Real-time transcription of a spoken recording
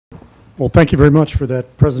Well, thank you very much for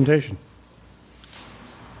that presentation.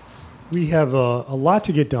 We have a lot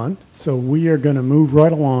to get done, so we are going to move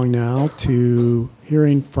right along now to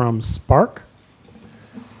hearing from Spark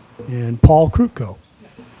and Paul Krutko.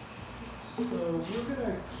 So we're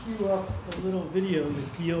going to queue up a little video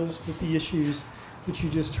that deals with the issues that you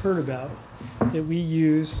just heard about that we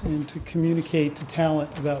use and to communicate to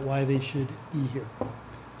talent about why they should be here.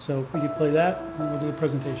 So if we could play that, and we'll do the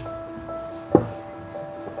presentation.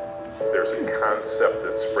 There's a concept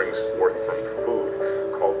that springs forth from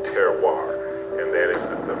food called terroir, and that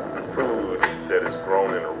is that the food that is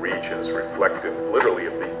grown in a region is reflective literally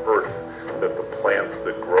of the earth that the plants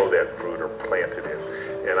that grow that food are planted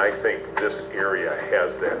in. And I think this area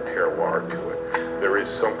has that terroir to it. There is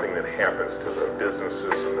something that happens to the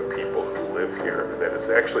businesses and the people who live here that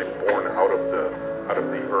is actually born out of the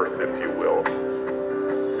earth, if you will.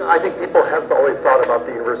 I think people have always thought about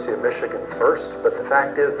the University of Michigan first, but the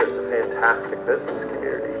fact is there's a fantastic business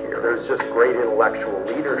community here. There's just great intellectual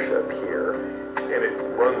leadership here. And it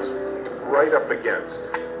runs right up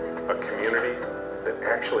against a community that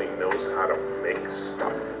actually knows how to make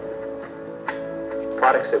stuff.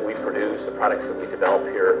 Products that we produce, the products that we develop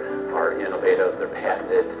here are innovative, they're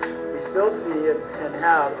patented. We still see and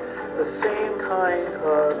have the same kind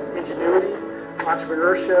of ingenuity,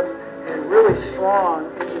 entrepreneurship, and really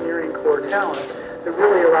strong engineering core talent that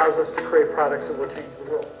really allows us to create products that will change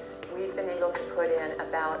the world. We've been able to put in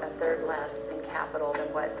about a third less in capital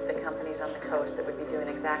than what the companies on the coast that would be doing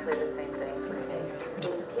exactly the same things would take.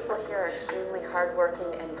 The people here are extremely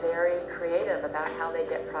hardworking and very creative about how they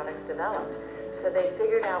get products developed. So they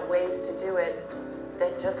figured out ways to do it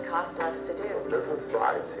that just cost less to do. Business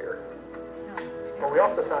thrives here. But we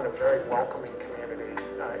also found a very welcoming community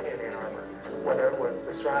in Ann Arbor. Whether it was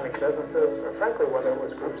the surrounding businesses or frankly whether it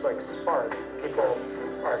was groups like Spark, people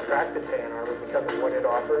are attracted to Ann Arbor because of what it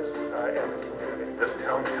offers as a community. This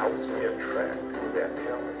town helps me attract that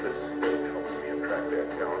talent. This state helps me attract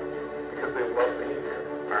that talent because they love being here.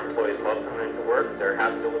 Our employees love coming into work. They're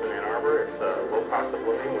happy to live in Ann Arbor. It's a low cost of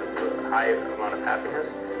living with a high amount of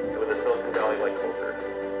happiness and with a Silicon Valley-like culture.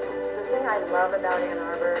 The thing I love about Ann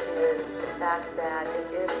Arbor is the fact that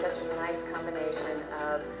it is such a nice combination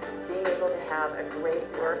of being able to have a great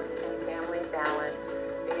work and family balance,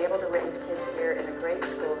 being able to raise kids here in a great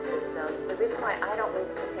school system. The reason why I don't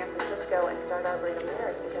move to San Francisco and start Arboretum here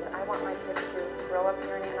is because I want my kids to grow up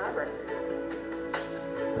here in Ann Arbor.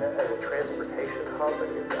 As a transportation hub,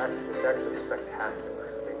 it's actually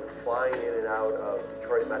spectacular. I mean, flying in and out of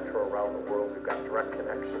Detroit Metro around the world, we've got direct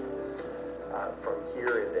connections from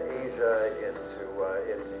here into Asia,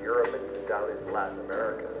 into Europe, and even down into Latin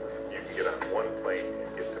America. You can get on one plane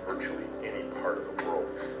and get to virtually any part of the world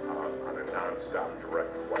on a non-stop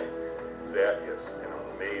direct flight. That is an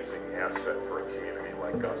amazing asset for a community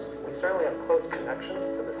like us. We certainly have close connections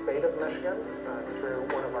to the state of Michigan through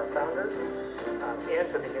one of our founders and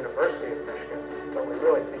to the University of Michigan, but we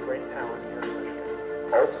really see great talent here in Michigan.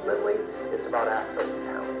 Ultimately, it's about access to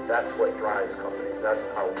talent. That's what drives companies.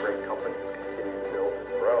 That's how great companies continue to build and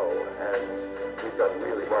grow, and we've done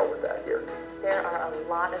really well with that here. There are a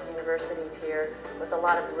lot of universities here with a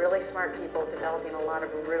lot of really smart people developing a lot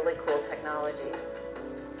of really cool technologies.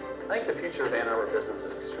 I think the future of Ann Arbor business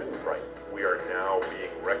is extremely bright. We are now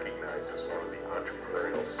being recognized as one of the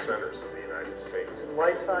entrepreneurial centers of the United States. In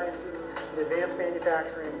life sciences, in advanced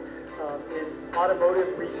manufacturing, in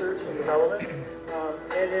automotive research and development,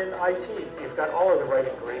 and in IT. You've got all of the right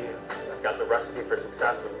ingredients. It's got the recipe for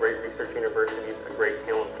success with great research universities, a great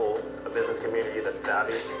talent pool, a business community that's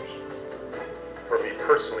savvy. For me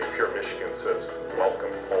personally, Pure Michigan says,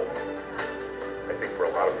 welcome home. I think for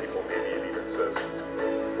a lot of people, maybe it even says,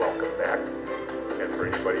 welcome back. And for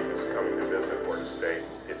anybody who's coming to visit or to stay,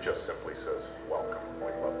 it just simply says, welcome.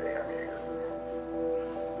 We'd love to have you here.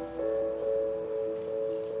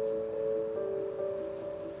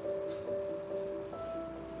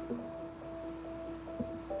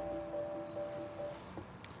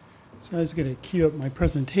 So I was going to queue up my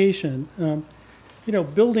presentation.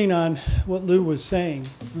 Building on what Lou was saying,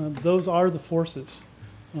 those are the forces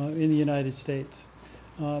in the United States.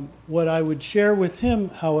 What I would share with him,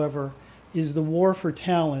 however, is the war for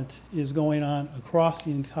talent is going on across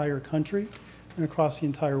the entire country and across the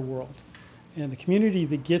entire world. And the community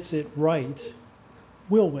that gets it right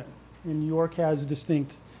will win. And New York has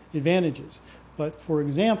distinct advantages. But for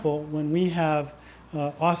example, when we have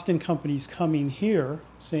Austin companies coming here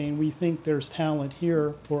saying we think there's talent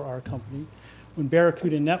here for our company, when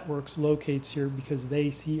Barracuda Networks locates here because they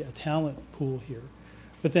see a talent pool here.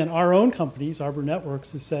 But then our own companies, Arbor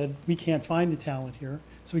Networks, has said we can't find the talent here,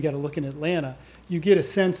 so we got to look in Atlanta, you get a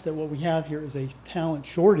sense that what we have here is a talent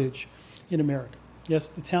shortage in America. Yes,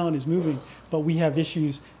 the talent is moving, but we have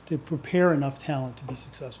issues to prepare enough talent to be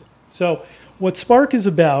successful. So what Spark is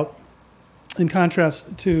about, in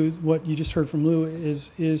contrast to what you just heard from Lou,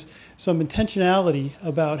 is some intentionality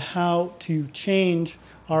about how to change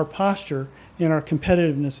our posture and our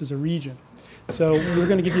competitiveness as a region. So we're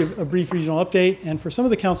going to give you a brief regional update, and for some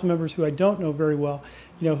of the council members who I don't know very well,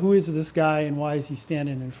 who is this guy and why is he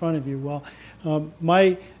standing in front of you? Well,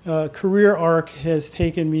 my career arc has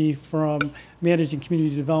taken me from managing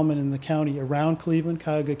community development in the county around Cleveland,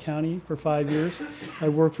 Cuyahoga County, for 5 years. I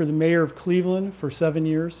worked for the mayor of Cleveland for 7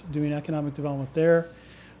 years, doing economic development there.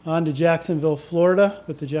 On to Jacksonville, Florida,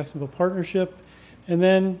 with the Jacksonville Partnership, and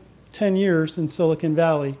then 10 years in Silicon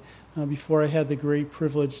Valley before I had the great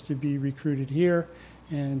privilege to be recruited here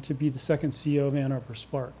and to be the second CEO of Ann Arbor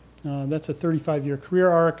SPARK. That's a 35-year career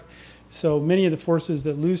arc. So many of the forces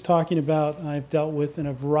that Lou's talking about, I've dealt with in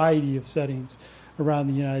a variety of settings around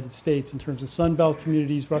the United States in terms of Sun Belt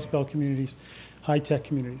communities, Rust Belt communities, high-tech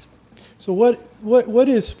communities. So what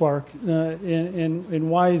is Spark and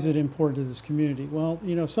why is it important to this community? Well,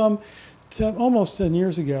 almost 10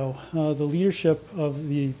 years ago, the leadership of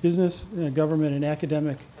the business, government, and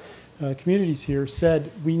academic communities here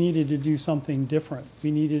said we needed to do something different. We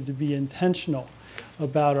needed to be intentional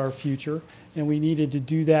about our future, and we needed to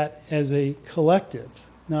do that as a collective,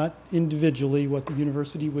 not individually what the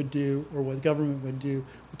university would do or what the government would do,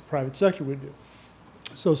 what the private sector would do.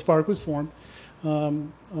 So Spark was formed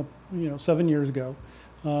 7 years ago,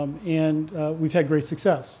 and we've had great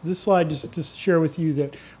success. This slide just to share with you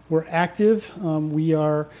that we're active. We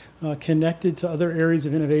are connected to other areas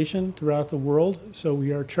of innovation throughout the world, so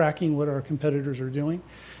we are tracking what our competitors are doing.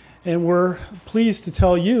 And we're pleased to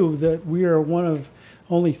tell you that we are one of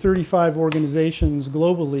only 35 organizations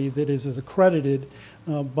globally that is accredited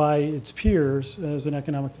by its peers as an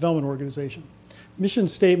economic development organization. Mission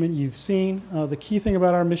statement you've seen. The key thing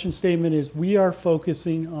about our mission statement is we are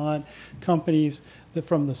focusing on companies that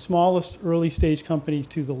from the smallest early stage companies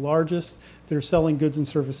to the largest that are selling goods and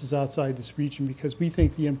services outside this region, because we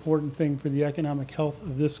think the important thing for the economic health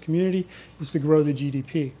of this community is to grow the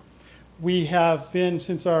GDP. We have been,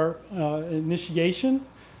 since our initiation,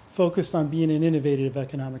 focused on being an innovative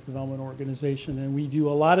economic development organization, and we do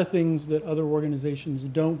a lot of things that other organizations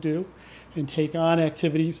don't do and take on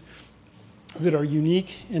activities that are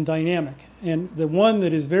unique and dynamic. And the one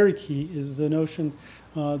that is very key is the notion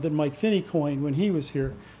that Mike Finney coined when he was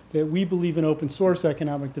here, that we believe in open source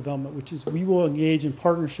economic development, which is we will engage in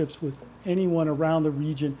partnerships with anyone around the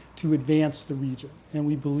region to advance the region. And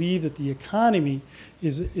we believe that the economy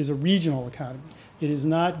is a regional economy. It is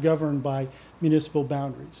not governed by municipal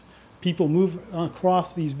boundaries. People move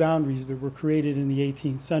across these boundaries that were created in the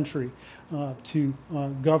 18th century to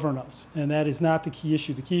govern us. And that is not the key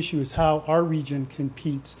issue. The key issue is how our region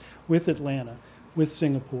competes with Atlanta, with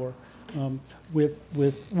Singapore, with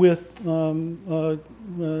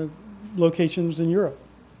locations in Europe.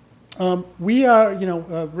 We are,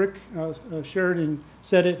 Rick Sheridan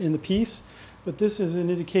said it in the piece, but this is an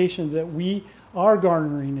indication that we are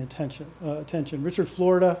garnering attention. Richard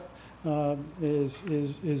Florida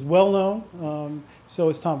is well known, so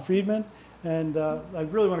is Tom Friedman. And I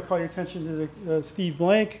really want to call your attention to the Steve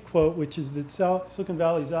Blank quote, which is that Silicon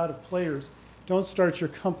Valley is out of players. Don't start your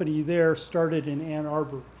company there, start it in Ann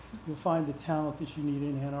Arbor. You'll find the talent that you need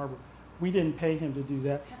in Ann Arbor. We didn't pay him to do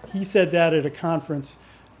that. He said that at a conference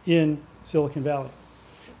in Silicon Valley.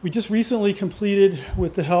 We just recently completed,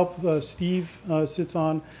 with the help, Steve sits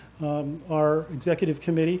on our executive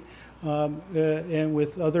committee, and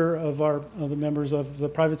with other of the members of the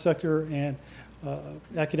private sector and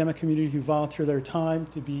academic community who volunteer their time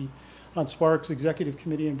to be on Spark's executive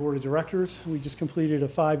committee and board of directors. We just completed a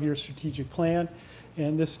 5-year strategic plan,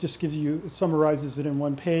 and this just gives you, it summarizes it in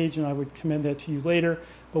one page, and I would commend that to you later.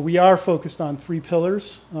 But we are focused on 3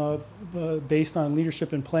 pillars based on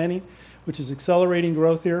leadership and planning, which is accelerating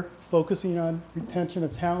growth here, focusing on retention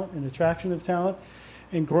of talent and attraction of talent,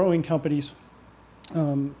 and growing companies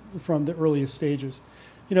from the earliest stages.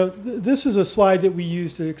 This is a slide that we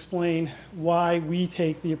use to explain why we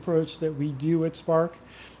take the approach that we do at Spark,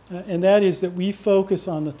 and that is that we focus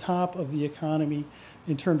on the top of the economy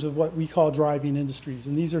in terms of what we call driving industries.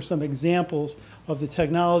 And these are some examples of the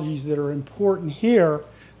technologies that are important here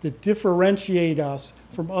that differentiate us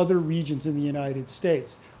from other regions in the United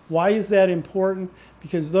States. Why is that important?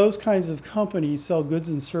 Because those kinds of companies sell goods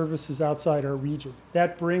and services outside our region.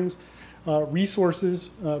 That brings resources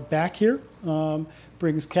back here,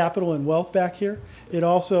 brings capital and wealth back here. It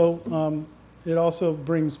also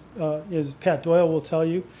brings, as Pat Doyle will tell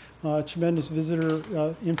you, tremendous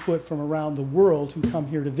visitor input from around the world who come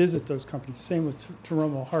here to visit those companies. Same with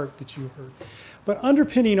Taromo Hart that you heard. But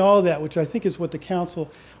underpinning all of that, which I think is what the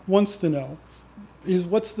council wants to know, is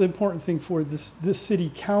what's the important thing for this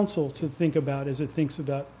city council to think about as it thinks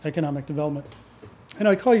about economic development. And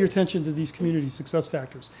I call your attention to these community success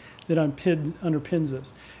factors that underpins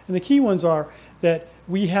this. And the key ones are that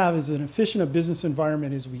we have as an efficient a business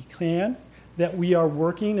environment as we can, that we are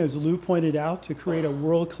working, as Lou pointed out, to create a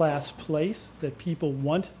world-class place that people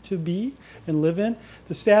want to be and live in.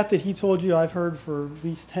 The stat that he told you I've heard for at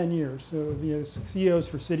least 10 years. So, CEOs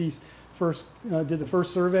for cities did the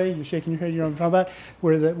first survey. You're shaking your head, you know what I'm talking about,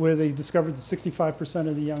 where they discovered that 65%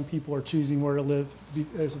 of the young people are choosing where to live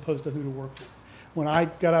as opposed to who to work for. When I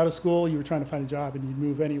got out of school, you were trying to find a job and you'd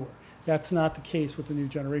move anywhere. That's not the case with the new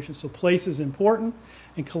generation. So place is important,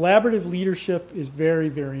 and collaborative leadership is very,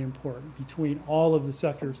 very important between all of the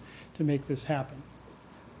sectors to make this happen.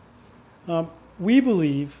 We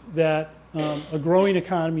believe that a growing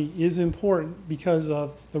economy is important because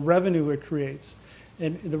of the revenue it creates.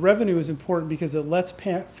 And the revenue is important because it lets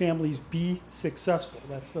families be successful.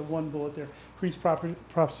 That's the one bullet there, increase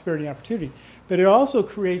prosperity and opportunity. But it also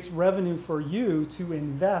creates revenue for you to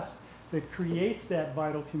invest that creates that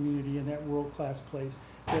vital community and that world-class place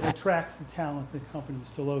that attracts the talented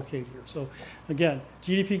companies to locate here. So again,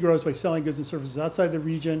 GDP grows by selling goods and services outside the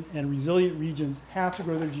region, and resilient regions have to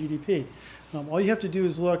grow their GDP. All you have to do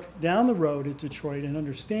is look down the road at Detroit and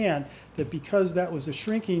understand that because that was a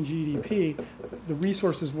shrinking GDP, the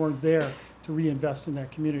resources weren't there to reinvest in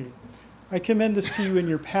that community. I commend this to you in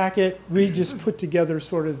your packet. We just put together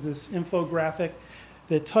sort of this infographic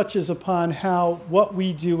that touches upon how what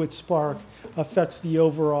we do at Spark affects the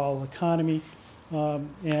overall economy,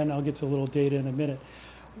 and I'll get to a little data in a minute.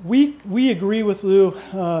 We agree with Lou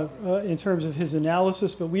in terms of his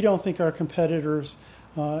analysis, but we don't think our competitors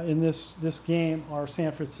in this game are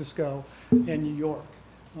San Francisco and New York.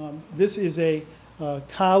 This is a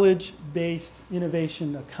college-based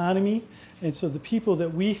innovation economy, and so the people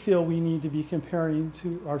that we feel we need to be comparing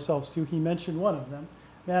to ourselves to, he mentioned one of them,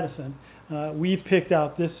 Madison. We've picked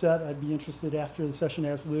out this set. I'd be interested after the session to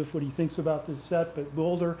ask Lou what he thinks about this set, but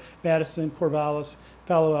Boulder, Madison, Corvallis,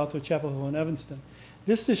 Palo Alto, Chapel Hill, and Evanston.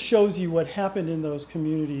 This just shows you what happened in those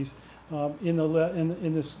communities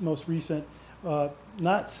in this most recent,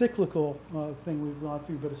 not cyclical thing we've gone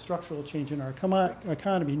through, but a structural change in our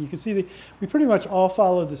economy. And you can see that we pretty much all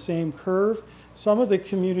followed the same curve. Some of the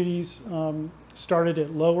communities started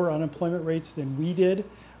at lower unemployment rates than we did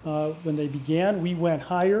when they began. We went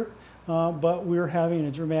higher, but we're having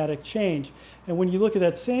a dramatic change. And when you look at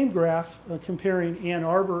that same graph, comparing Ann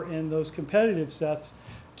Arbor and those competitive sets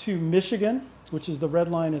to Michigan, which is the red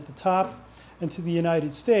line at the top, and to the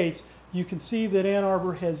United States, you can see that Ann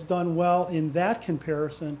Arbor has done well in that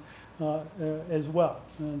comparison as well.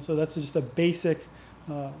 And so that's just a basic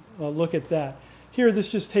look at that. Here, this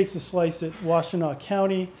just takes a slice at Washtenaw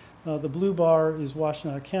County. The blue bar is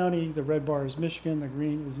Washtenaw County, the red bar is Michigan, the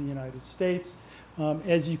green is the United States.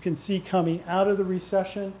 As you can see, coming out of the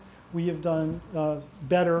recession, we have done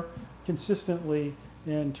better consistently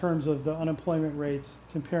in terms of the unemployment rates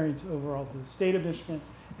comparing to overall to the state of Michigan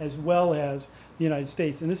as well as the United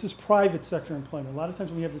States. And this is private sector employment. A lot of times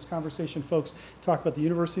when we have this conversation, folks talk about the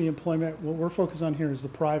university employment. What we're focused on here is the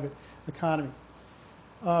private economy.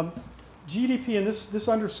 GDP, and this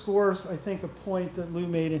underscores, I think, a point that Lou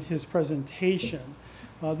made in his presentation.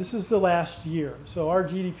 This is the last year. So our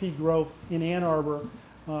GDP growth in Ann Arbor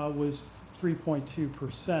was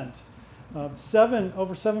 3.2%. Over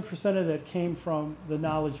 7% of that came from the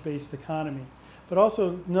knowledge-based economy. But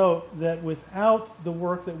also note that without the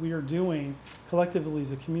work that we are doing collectively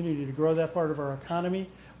as a community to grow that part of our economy,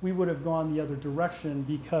 we would have gone the other direction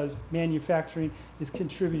because manufacturing is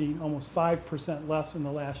contributing almost 5% less in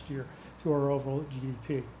the last year to our overall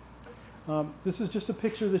GDP. This is just a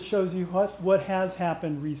picture that shows you what has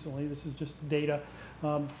happened recently. This is just data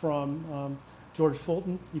from George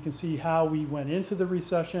Fulton. You can see how we went into the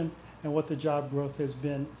recession and what the job growth has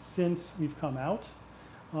been since we've come out.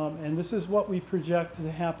 And this is what we project to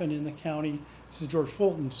happen in the county. This is George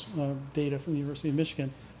Fulton's data from the University of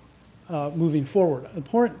Michigan moving forward. An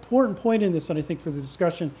important point in this, and I think for the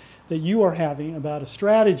discussion that you are having about a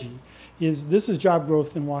strategy, is this is job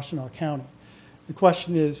growth in Washtenaw County. The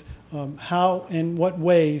question is how and what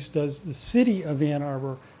ways does the city of Ann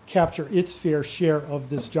Arbor capture its fair share of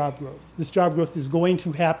this job growth? This job growth is going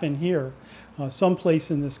to happen here, someplace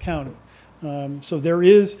in this county. So there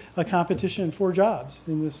is a competition for jobs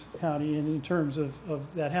in this county and in terms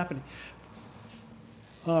of that happening.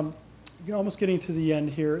 almost getting to the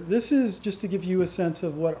end here. This is just to give you a sense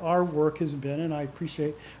of what our work has been, and I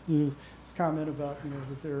appreciate Lou's comment about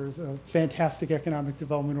that there's fantastic economic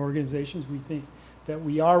development organizations. We think that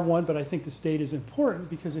we are one, but I think the state is important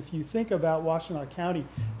because if you think about Washtenaw County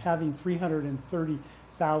having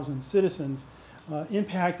 330,000 citizens,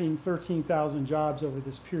 impacting 13,000 jobs over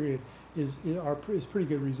this period is pretty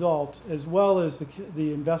good results, as well as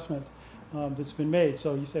the investment that's been made.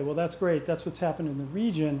 So you say, well, that's great. That's what's happened in the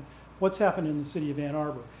region. What's happened in the city of Ann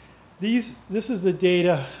Arbor? This is the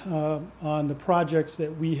data on the projects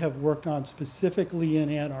that we have worked on specifically in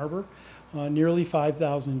Ann Arbor. Nearly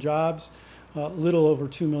 5,000 jobs, a little over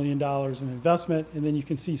 $2 million in investment. And then you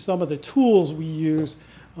can see some of the tools we use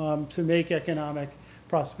to make economic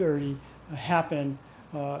prosperity happen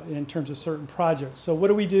in terms of certain projects. So what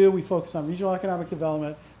do? We focus on regional economic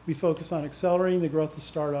development. We focus on accelerating the growth of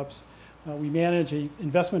startups. We manage an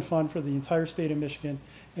investment fund for the entire state of Michigan.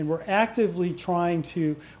 And we're actively trying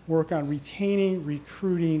to work on retaining,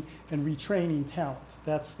 recruiting, and retraining talent.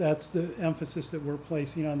 That's the emphasis that we're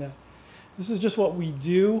placing on that. This is just what we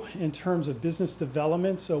do in terms of business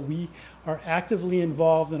development. So we are actively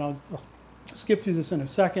involved, and I'll skip through this in a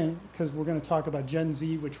second because we're going to talk about Gen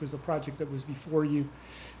Z, which was a project that was before you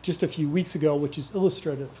just a few weeks ago, which is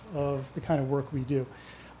illustrative of the kind of work we do.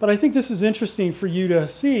 But I think this is interesting for you to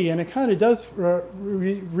see, and it kind of does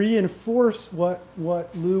reinforce what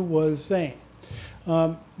Lou was saying.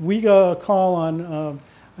 We call on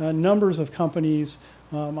numbers of companies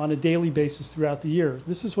on a daily basis throughout the year.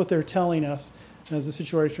 This is what they're telling us as the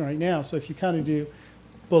situation right now. So if you kind of do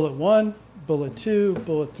bullet 1, bullet 2,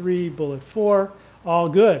 bullet 3, bullet 4, all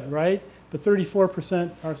good, right? But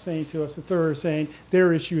 34% are saying to us, a third are saying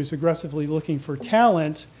their issue is aggressively looking for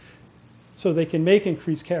talent so they can make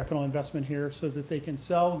increased capital investment here, so that they can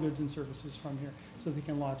sell goods and services from here, so they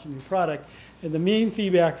can launch a new product. And the main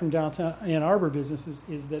feedback from downtown Ann Arbor businesses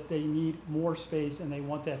is that they need more space, and they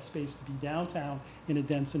want that space to be downtown in a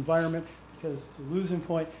dense environment, because to Lou's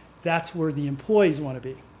point, that's where the employees want to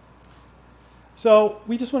be. So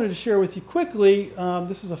we just wanted to share with you quickly,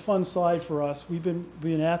 this is a fun slide for us. We've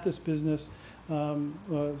been at this business from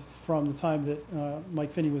the time that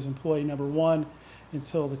Mike Finney was employee number 1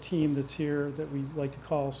 until the team that's here that we like to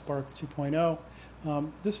call Spark 2.0.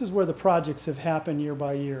 This is where the projects have happened year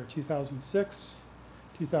by year, 2006,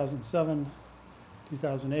 2007,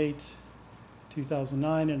 2008,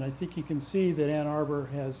 2009, and I think you can see that Ann Arbor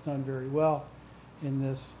has done very well in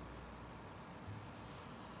this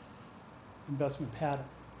investment pattern.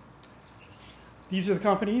 These are the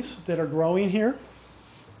companies that are growing here.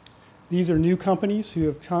 These are new companies who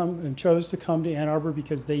have come and chose to come to Ann Arbor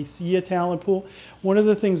because they see a talent pool. One of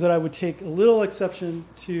the things that I would take a little exception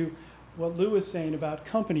to what Lou was saying about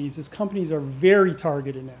companies is companies are very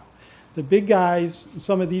targeted now. The big guys,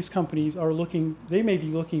 some of these companies are looking, they may be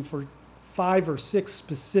looking for 5 or 6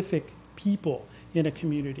 specific people in a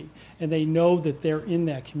community, and they know that they're in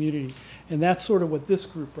that community. And that's sort of what this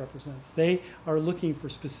group represents. They are looking for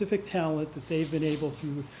specific talent that they've been able,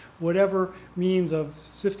 through whatever means of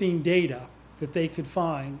sifting data that they could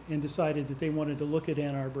find, and decided that they wanted to look at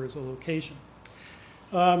Ann Arbor as a location.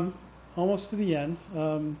 Almost to the end.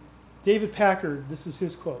 David Packard, this is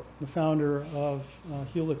his quote, the founder of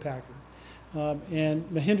Hewlett-Packard. And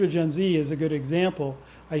Mahindra Gen Z is a good example,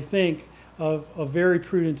 I think, of a very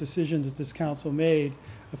prudent decision that this council made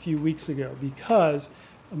a few weeks ago, because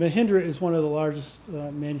Mahindra is one of the largest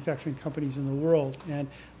manufacturing companies in the world, and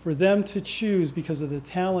for them to choose, because of the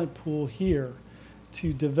talent pool here,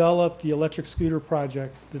 to develop the electric scooter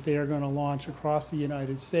project that they are going to launch across the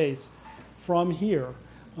United States from here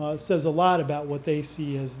says a lot about what they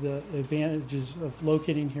see as the advantages of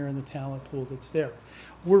locating here in the talent pool that's there.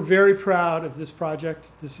 We're very proud of this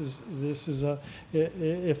project. This is a,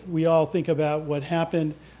 if we all think about what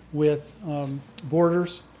happened with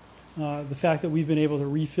Borders, the fact that we've been able to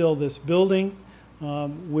refill this building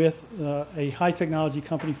with a high technology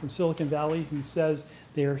company from Silicon Valley who says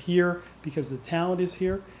they're here because the talent is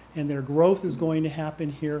here and their growth is going to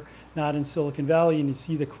happen here, not in Silicon Valley. And you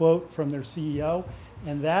see the quote from their CEO,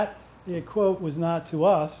 and that quote was not to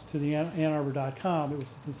us, to the AnnArbor.com, it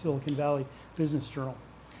was to the Silicon Valley Business Journal.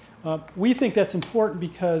 We think that's important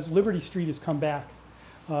because Liberty Street has come back.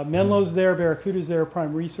 Menlo's there, Barracuda's there,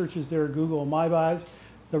 Prime Research is there, Google, MyBuys.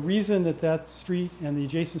 The reason that that street and the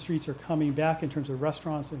adjacent streets are coming back in terms of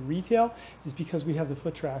restaurants and retail is because we have the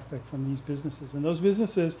foot traffic from these businesses. And those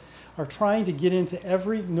businesses are trying to get into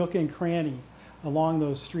every nook and cranny along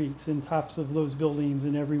those streets, in tops of those buildings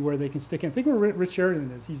and everywhere they can stick in. Think where Rich Sheridan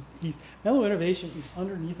is. Menlo Innovation is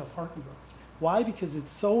underneath a parking garage. Why? Because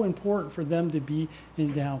it's so important for them to be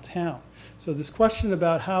in downtown. So this question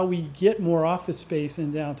about how we get more office space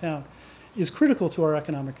in downtown is critical to our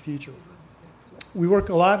economic future. We work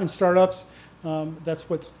a lot in startups. That's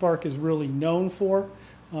what Spark is really known for.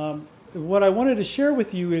 What I wanted to share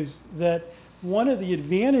with you is that one of the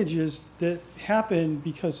advantages that happened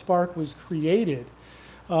because Spark was created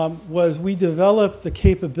was we developed the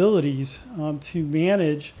capabilities to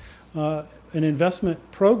manage an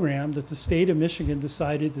investment program that the state of Michigan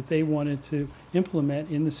decided that they wanted to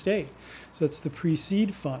implement in the state. So that's the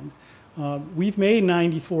pre-seed fund. We've made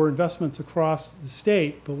 94 investments across the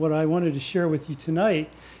state, but what I wanted to share with you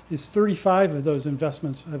tonight is 35 of those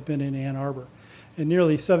investments have been in Ann Arbor. And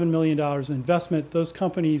nearly $7 million in investment. Those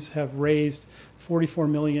companies have raised $44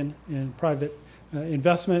 million in private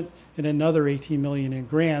investment and another $18 million in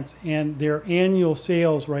grants, and their annual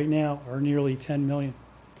sales right now are nearly $10 million.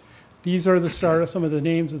 These are the some of the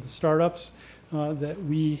names of the startups that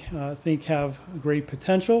we think have great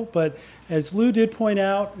potential. But as Lou did point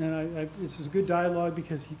out, and this is good dialogue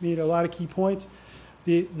because he made a lot of key points,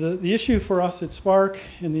 the issue for us at Spark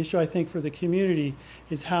and the issue I think for the community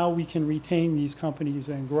is how we can retain these companies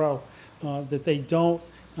and grow, that they don't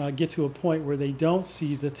get to a point where they don't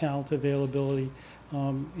see the talent availability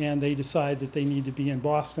and they decide that they need to be in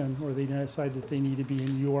Boston or they decide that they need to be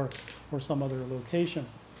in New York or some other location.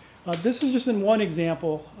 This is just in one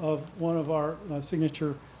example of one of our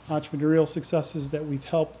signature entrepreneurial successes that we've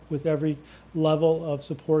helped with every level of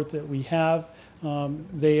support that we have.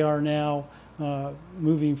 They are now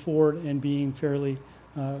moving forward and being fairly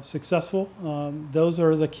successful. Those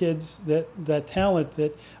are the kids that talent,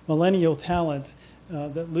 that millennial talent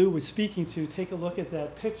that Lou was speaking to. Take a look at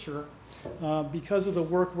that picture. Because of the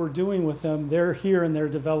work we're doing with them, they're here and they're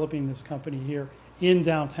developing this company here in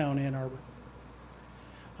downtown Ann Arbor.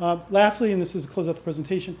 Lastly, and this is to close out the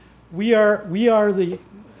presentation, we are the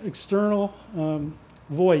external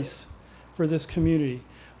voice for this community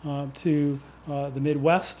to the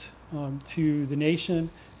Midwest, to the nation,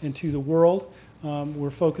 and to the world. We're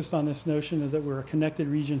focused on this notion that we're a connected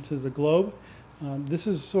region to the globe. This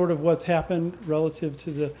is sort of what's happened relative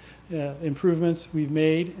to the improvements we've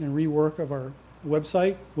made and rework of our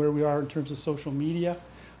website, where we are in terms of social media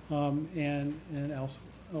and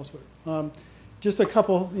elsewhere. Just a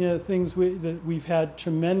couple things that we've had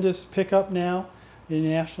tremendous pickup now in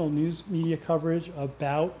national news media coverage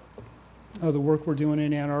about the work we're doing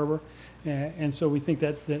in Ann Arbor. And so we think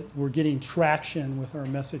that we're getting traction with our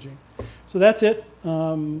messaging. So that's it.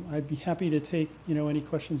 I'd be happy to take any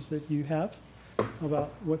questions that you have about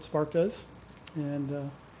what Spark does and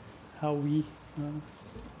how we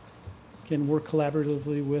can work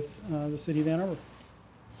collaboratively with the city of Ann Arbor.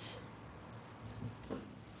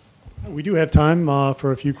 We do have time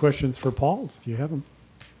for a few questions for Paul, if you have them.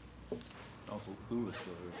 Also, Lou is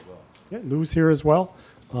still here as well. Yeah, Lou's here as well.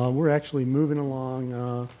 We're actually moving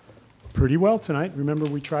along pretty well tonight. Remember,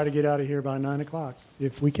 we try to get out of here by 9 o'clock,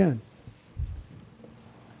 if we can.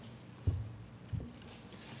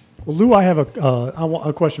 Well, Lou, I have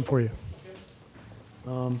a question for you.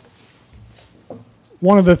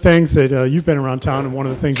 One of the things that you've been around town, and one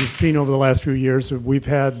of the things you've seen over the last few years, we've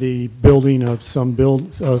had the building of some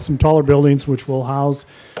taller buildings, which will house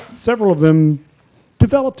several of them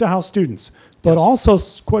developed to house students, but also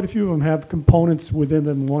quite a few of them have components within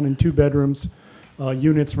them, 1 and 2 bedrooms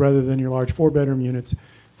units rather than your large 4-bedroom units.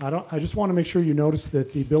 I just want to make sure you notice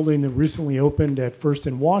that the building that recently opened at First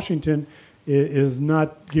and Washington is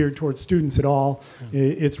not geared towards students at all.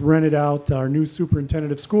 It's rented out. Our new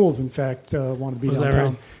superintendent of schools, in fact, wanted to be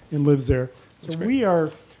downtown and lives there. So we are,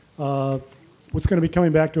 what's going to be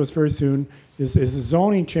coming back to us very soon is a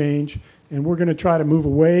zoning change, and we're going to try to move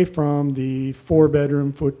away from the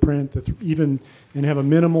 4-bedroom footprint, and have a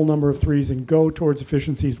minimal number of 3s and go towards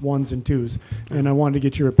efficiencies 1s and 2s. And I wanted to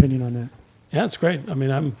get your opinion on that. Yeah, it's great. I mean,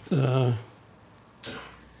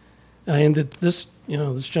 this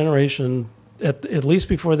generation, at least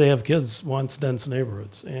before they have kids, wants dense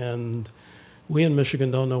neighborhoods, and we in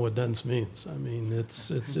Michigan don't know what dense means. I mean, it's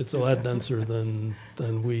a lot denser than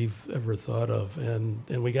we've ever thought of, and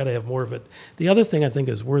we got to have more of it. The other thing I think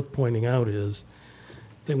is worth pointing out is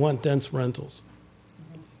they want dense rentals.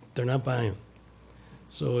 They're not buying.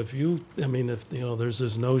 So if there's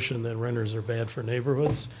this notion that renters are bad for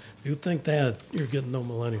neighborhoods, if you think that, you're getting no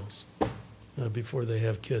millennials. Before they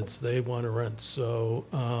have kids, they want to rent. So,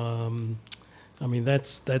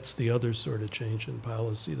 that's the other sort of change in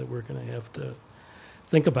policy that we're going to have to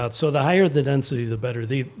think about. So the higher the density, the better.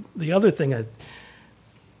 The other thing, a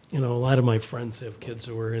lot of my friends have kids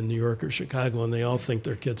who are in New York or Chicago, and they all think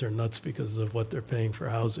their kids are nuts because of what they're paying for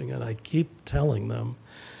housing. And I keep telling them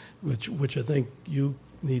which I think you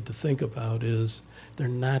need to think about, is they're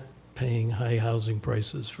not paying high housing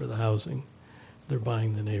prices for the housing. They're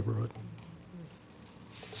buying the neighborhood.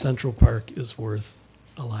 Central Park is worth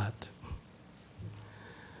a lot.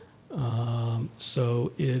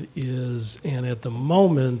 So it is, and at the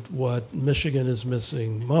moment, what Michigan is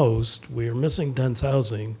missing most, we are missing dense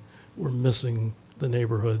housing, we're missing the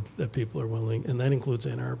neighborhood that people are willing, and that includes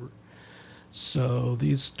Ann Arbor. So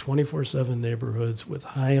these 24/7 neighborhoods with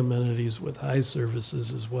high amenities, with high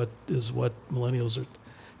services is what millennials are,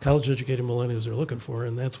 college-educated millennials are looking for,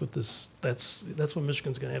 and that's what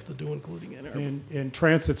Michigan's going to have to do, including Ann Arbor. And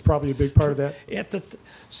transit's probably a big part of that.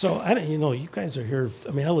 So I don't, you guys are here.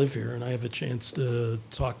 I mean, I live here, and I have a chance to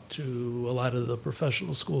talk to a lot of the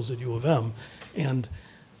professional schools at U of M, and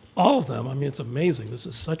all of them. I mean, it's amazing. This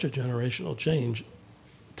is such a generational change.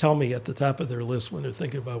 Tell me at the top of their list when they're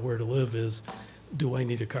thinking about where to live is, do I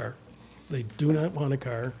need a car? They do not want a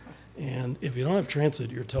car, and if you don't have transit,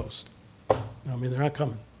 you're toast. I mean, they're not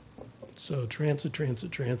coming. So transit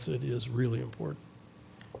is really important.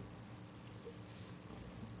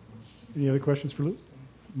 Any other questions for Lou?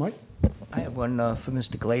 Mike? I have one for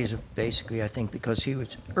Mr. Glazer, basically, I think, because he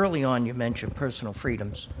was, early on, you mentioned personal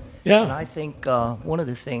freedoms. Yeah. And I think one of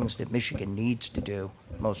the things that Michigan needs to do,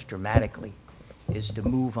 most dramatically, is to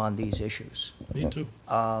move on these issues. Me too.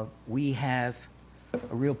 We have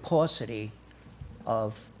a real paucity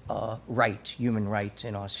of rights, human rights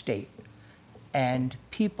in our state. And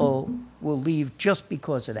people will leave just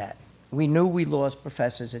because of that. We knew we lost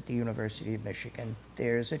professors at the University of Michigan.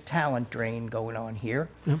 There's a talent drain going on here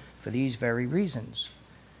for these very reasons.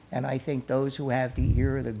 And I think those who have the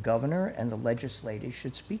ear of the governor and the legislators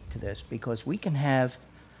should speak to this, because we can have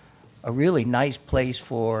a really nice place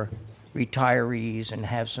for retirees and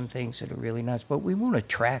have some things that are really nice, but we won't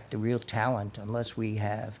attract the real talent unless we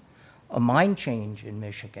have a mind change in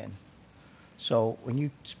Michigan. So when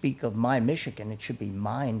you speak of My Michigan, it should be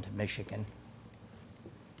Mind Michigan.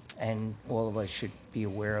 And all of us should be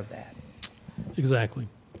aware of that. Exactly.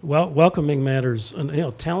 Well, welcoming matters. And,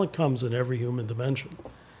 talent comes in every human dimension.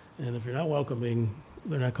 And if you're not welcoming,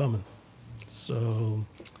 they're not coming. So,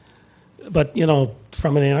 but,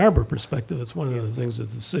 from an Ann Arbor perspective, it's one of the things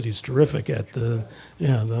that the city's terrific at. The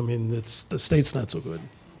state's not so good.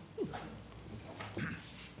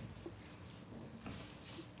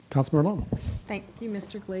 Councilmember Long. Thank you,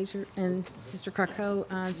 Mr. Glazer and Mr. Krakow.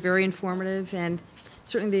 It's very informative, and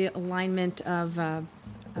certainly the alignment of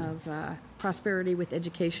prosperity with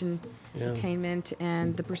education attainment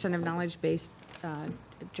and the percent of knowledge-based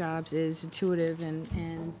jobs is intuitive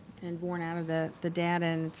and born out of the data,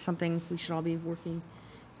 and it's something we should all be working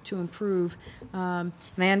to improve. And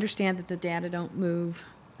I understand that the data don't move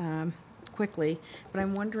quickly, but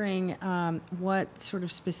I'm wondering what sort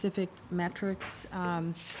of specific metrics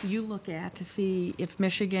you look at to see if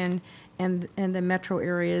Michigan and the metro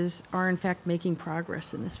areas are in fact making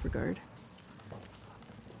progress in this regard.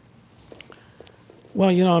 Well,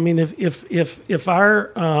 if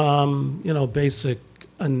our basic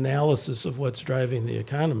analysis of what's driving the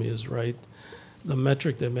economy is right, the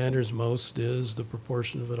metric that matters most is the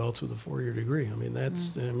proportion of it all to the four-year degree. I mean,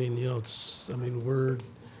 we're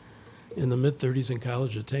in the mid-30s in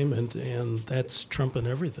college attainment, and that's trumping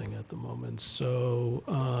everything at the moment. So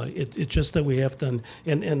it's just that we have to,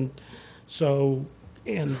 and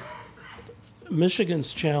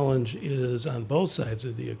Michigan's challenge is on both sides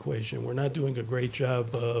of the equation. We're not doing a great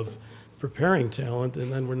job of preparing talent,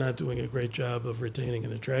 and then we're not doing a great job of retaining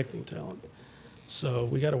and attracting talent. So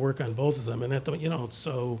we got to work on both of them. And to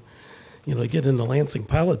get into Lansing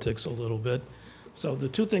politics a little bit. So the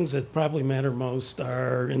two things that probably matter most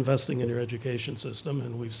are investing in your education system,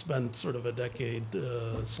 and we've spent sort of a decade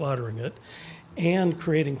slaughtering it, and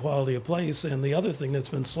creating quality of place. And the other thing that's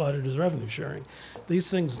been slaughtered is revenue sharing.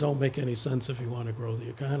 These things don't make any sense if you want to grow the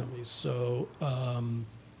economy. So,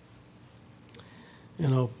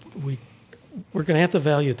 we're going to have to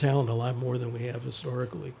value talent a lot more than we have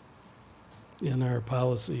historically in our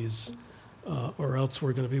policies, or else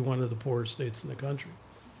we're going to be one of the poorest states in the country,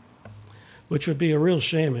 which would be a real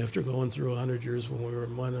shame after going through 100 years when we were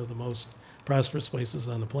in one of the most prosperous places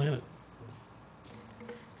on the planet.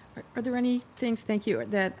 Are there any things, thank you,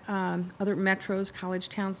 that other metros, college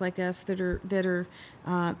towns like us that are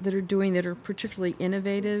doing that are particularly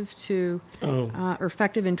innovative or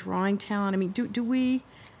effective in drawing talent? I mean, do we,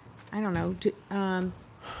 I don't know,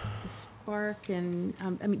 the Spark and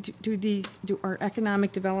do our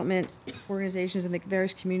economic development organizations in the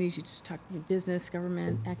various communities, you just talk business,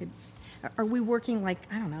 government, are we working like,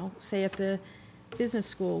 I don't know, say at the business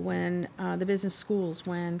school, when, the business schools,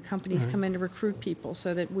 when companies come in to recruit people,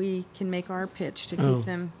 so that we can make our pitch to keep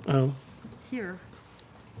them here.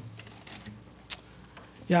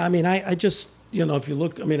 Yeah, I mean, I just, you know, if you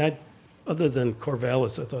look, I mean, other than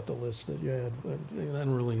Corvallis, I thought the list that you had, I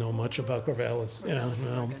don't really know much about Corvallis, you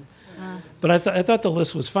know. But I thought the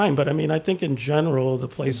list was fine, but I mean, I think in general, the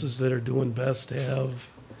places that are doing best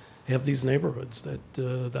have these neighborhoods, that,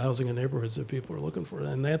 the housing and neighborhoods that people are looking for.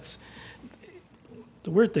 And that's,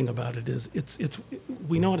 the weird thing about it is,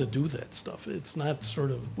 we know how to do that stuff. It's not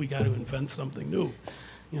sort of, we got to invent something new.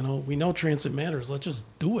 You know, we know transit matters, let's just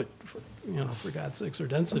do it, for God's sakes, or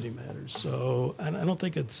density matters. So I don't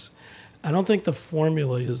think the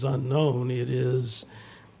formula is unknown. It is,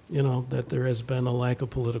 you know, that there has been a lack of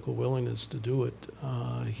political willingness to do it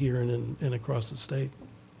here and across the state.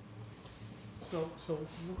 So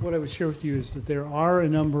what I would share with you is that there are a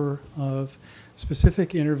number of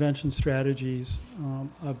specific intervention strategies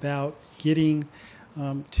about getting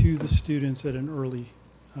to the students at an early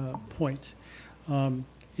point.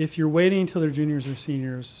 If you're waiting until they're juniors or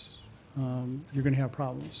seniors, you're going to have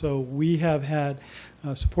problems. So we have had,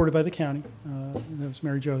 supported by the county, that was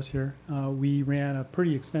Mary Jo's here, we ran a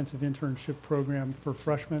pretty extensive internship program for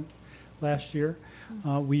freshmen last year.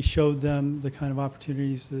 We showed them the kind of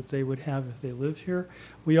opportunities that they would have if they lived here.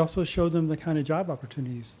 We also showed them the kind of job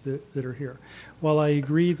opportunities that are here. While I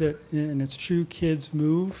agree that, and it's true, kids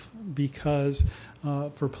move because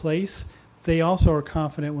for place, they also are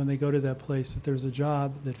confident when they go to that place that there's a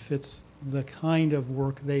job that fits the kind of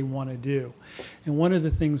work they want to do. And one of the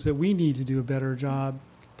things that we need to do a better job,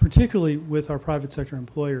 particularly with our private sector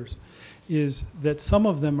employers, is that some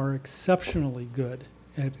of them are exceptionally good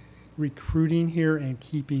at recruiting here and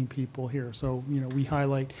keeping people here. So, you know, we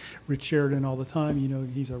highlight Rich Sheridan all the time. You know,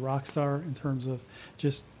 he's a rock star in terms of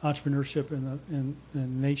just entrepreneurship in the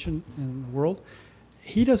nation, in the world.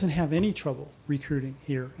 He doesn't have any trouble recruiting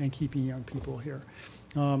here and keeping young people here.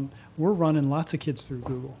 We're running lots of kids through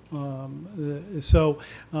Google.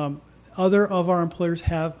 Other of our employers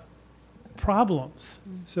have problems.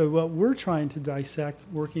 So what we're trying to dissect,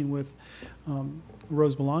 working with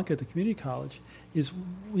Rose Belanca at the community college, is,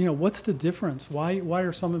 you know, what's the difference? Why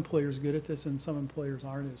are some employers good at this and some employers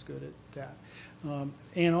aren't as good at that?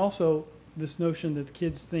 And also this notion that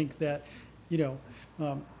kids think that,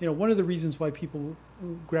 one of the reasons why people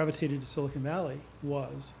gravitated to Silicon Valley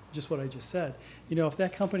was just what I just said. You know, if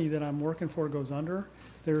that company that I'm working for goes under,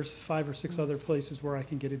 there's 5 or 6 other places where I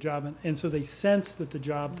can get a job. And so they sense that the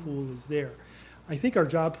job pool is there. I think our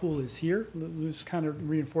job pool is here. Lou's kind of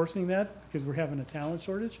reinforcing that because we're having a talent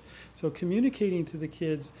shortage. So communicating to the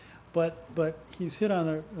kids, but he's hit on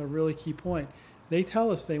a really key point. They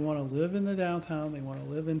tell us they want to live in the downtown, they want to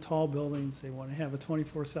live in tall buildings, they want to have a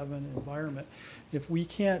 24/7 environment. If we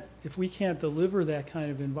can't deliver that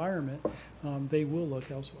kind of environment, they will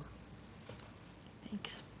look elsewhere.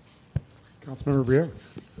 Thanks. Councilmember Briere.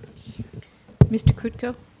 Mr.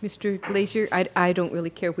 Kutko, Mr. Glazier, I don't really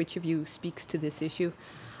care which of you speaks to this issue.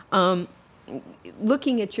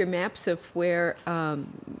 Looking at your maps of where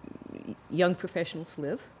young professionals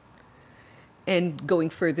live, and going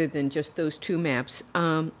further than just those 2 maps,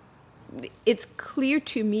 it's clear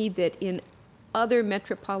to me that in other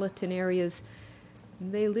metropolitan areas,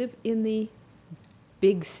 they live in the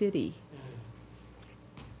big city.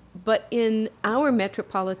 But in our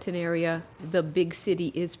metropolitan area, the big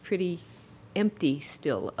city is pretty empty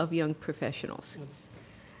still of young professionals.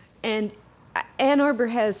 And Ann Arbor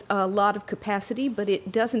has a lot of capacity, but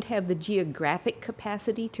it doesn't have the geographic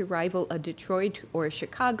capacity to rival a Detroit or a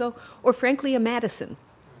Chicago, or frankly a Madison,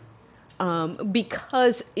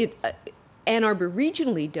 because Ann Arbor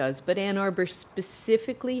regionally does, but Ann Arbor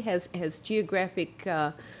specifically has geographic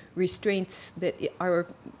restraints that are,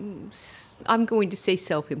 I'm going to say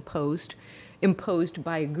self-imposed, imposed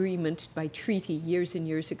by agreement, by treaty years and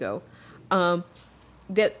years ago.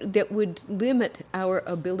 That would limit our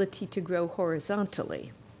ability to grow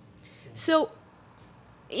horizontally. So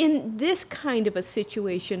in this kind of a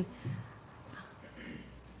situation,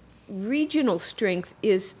 regional strength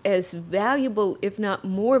is as valuable, if not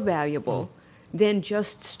more valuable, than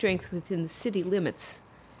just strength within the city limits.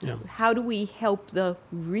 Yeah. How do we help the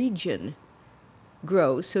region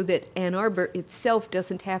grow so that Ann Arbor itself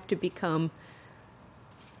doesn't have to become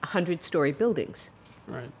 100-story buildings?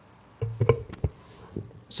 Right.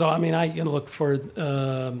 So, I mean, I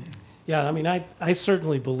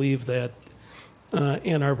certainly believe that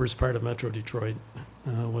Ann Arbor is part of Metro Detroit,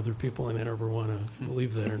 whether people in Ann Arbor want to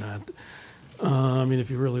believe that or not. I mean, if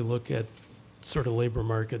you really look at sort of labor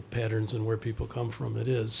market patterns and where people come from, it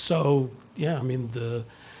is. So, yeah, I mean,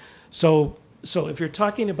 So if you're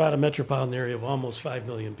talking about a metropolitan area of almost 5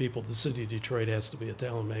 million people, the city of Detroit has to be a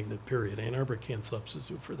talent magnet, period. Ann Arbor can't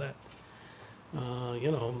substitute for that.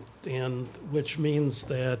 And which means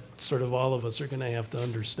that sort of all of us are going to have to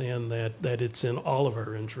understand that it's in all of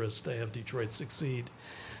our interests to have Detroit succeed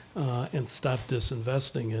and stop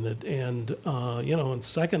disinvesting in it. And, and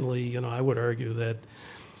secondly, I would argue that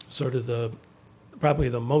sort of probably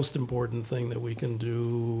the most important thing that we can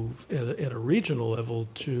do at a regional level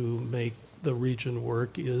to make the region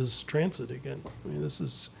work is transit again. I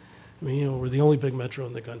mean, we're the only big metro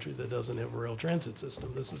in the country that doesn't have a rail transit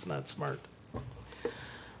system. This is not smart.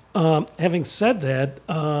 Having said that,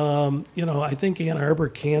 I think Ann Arbor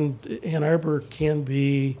can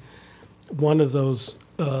be one of those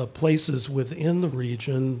places within the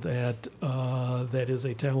region that is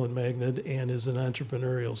a talent magnet and is an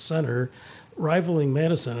entrepreneurial center, rivaling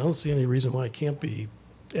Madison. I don't see any reason why it can't be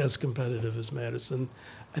as competitive as Madison.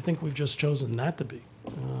 I think we've just chosen not to be.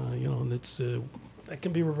 And that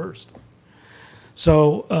can be reversed.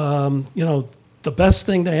 So, the best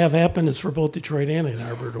thing to have happen is for both Detroit and Ann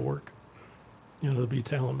Arbor to work, to be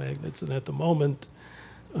talent magnets. And at the moment,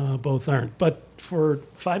 both aren't. But for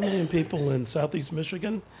 5 million people in Southeast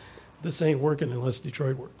Michigan, this ain't working unless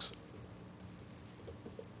Detroit works.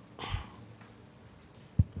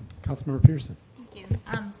 Councilmember Pearson. Thank you.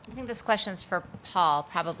 I think this question's for Paul,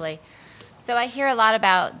 probably. So I hear a lot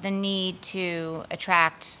about the need to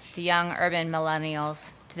attract the young urban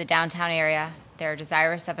millennials to the downtown area. They're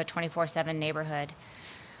desirous of a 24/7 neighborhood.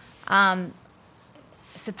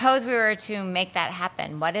 Suppose we were to make that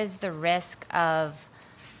happen. What is the risk of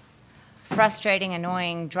frustrating,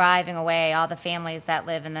 annoying, driving away all the families that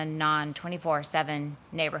live in the non-24/7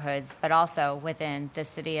 neighborhoods, but also within the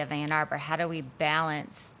city of Ann Arbor? How do we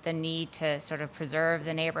balance the need to sort of preserve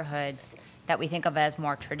the neighborhoods that we think of as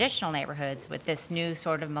more traditional neighborhoods with this new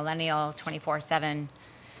sort of millennial 24/7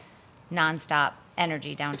 nonstop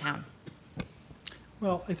energy downtown?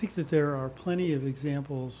 Well, I think that there are plenty of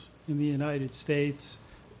examples in the United States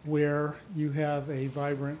where you have a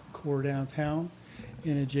vibrant core downtown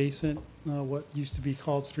and adjacent what used to be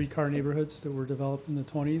called streetcar neighborhoods that were developed in the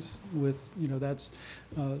 20s with, that's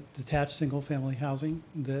detached single-family housing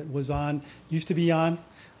that used to be on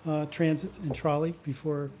transit and trolley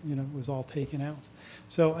before, it was all taken out.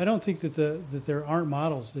 So I don't think that that there aren't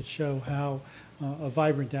models that show how a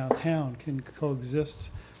vibrant downtown can coexist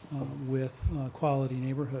with quality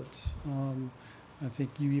neighborhoods. I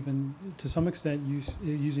think you even, to some extent,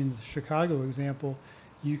 using the Chicago example,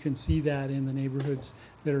 you can see that in the neighborhoods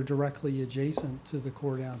that are directly adjacent to the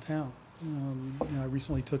core downtown. I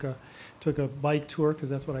recently took a bike tour because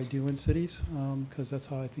that's what I do in cities, because that's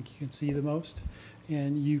how I think you can see the most.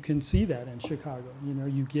 And you can see that in Chicago.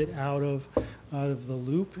 You get out of the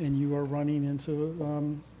loop and you are running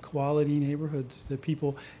into quality neighborhoods that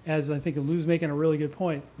people, as I think Lou's making a really good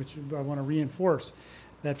point, which I want to reinforce,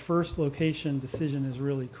 that first location decision is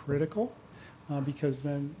really critical. Because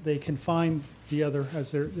then they can find the other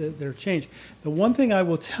as their change. The one thing I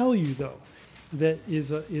will tell you though, that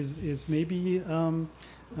is maybe I don't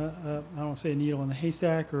want to say a needle in the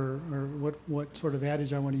haystack or what sort of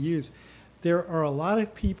adage I want to use. There are a lot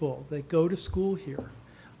of people that go to school here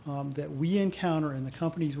that we encounter in the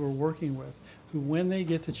companies we're working with, who when they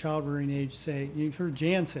get to childbearing age say, you heard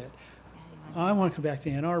Jan say it, I want to come back to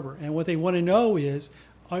Ann Arbor, and what they want to know is,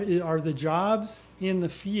 are the jobs in the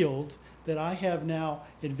field that I have now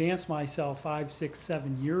advanced myself 5, 6,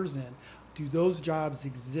 7 years in, do those jobs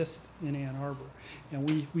exist in Ann Arbor?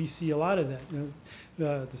 And we see a lot of that.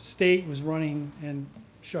 The state was running and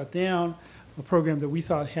shut down a program that we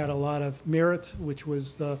thought had a lot of merit, which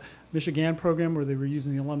was the Michigan program, where they were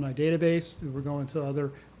using the alumni database. They were going to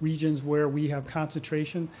other regions where we have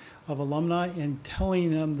concentration of alumni and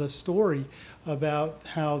telling them the story about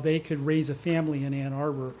how they could raise a family in Ann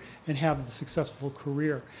Arbor and have a successful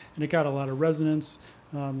career. And it got a lot of resonance.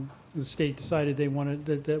 The state decided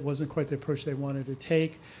that wasn't quite the approach they wanted to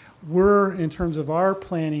take. We're, in terms of our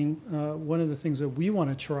planning, one of the things that we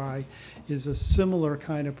want to try is a similar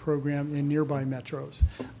kind of program in nearby metros,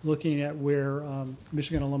 looking at where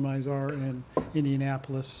Michigan alumni are in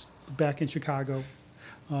Indianapolis, back in Chicago,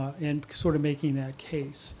 and sort of making that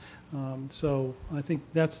case. So I think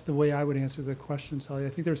that's the way I would answer the question, Sally. I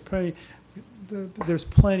think there's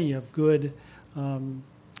plenty of good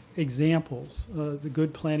examples, the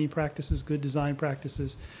good planning practices, good design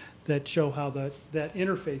practices that show how that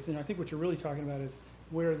interface, and I think what you're really talking about is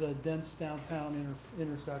where the dense downtown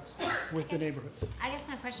intersects with the neighborhoods. I guess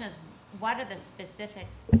my question is, what are the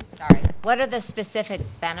specific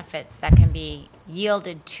benefits that can be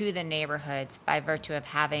yielded to the neighborhoods by virtue of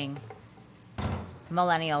having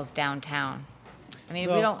millennials downtown? I mean,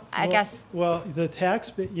 we Well- don't, I well- guess, Well, the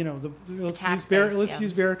tax, let's tax use base, let's yeah.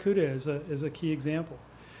 use Barracuda as a key example.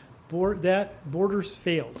 Borders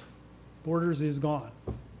failed. Borders is gone.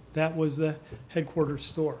 That was the headquarters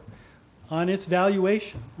store. On its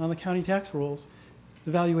valuation, on the county tax rolls,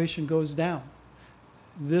 the valuation goes down.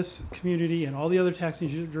 This community and all the other taxing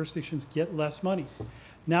jurisdictions get less money.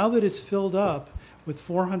 Now that it's filled up with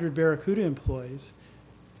 400 Barracuda employees,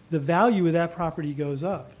 the value of that property goes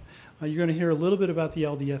up. You're going to hear a little bit about the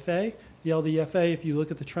LDFA. The LDFA, if you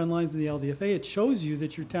look at the trend lines in the LDFA, it shows you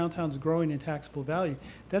that your downtown's growing in taxable value.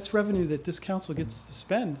 That's revenue that this council gets to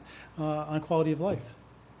spend on quality of life.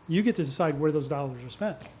 You get to decide where those dollars are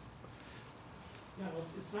spent. Yeah, well,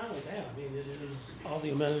 it's not only that. I mean, it is all the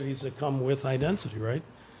amenities that come with high density, right?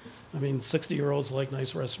 I mean, 60-year-olds like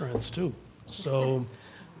nice restaurants too. So,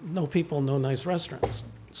 no people, no nice restaurants.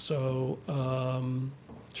 So,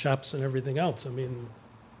 shops and everything else. I mean,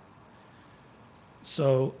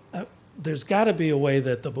 so there's got to be a way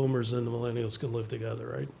that the boomers and the millennials can live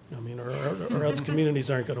together, right? I mean, or else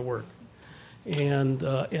communities aren't going to work. And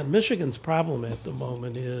Michigan's problem at the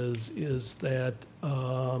moment is that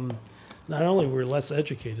not only we're less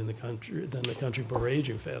educated in the country than the country, but we're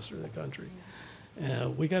aging faster than the country.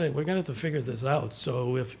 We're gonna have to figure this out.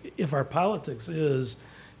 So if our politics is,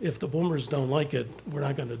 if the boomers don't like it, we're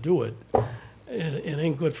not going to do it. It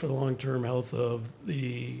ain't good for the long-term health of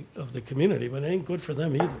the community, but it ain't good for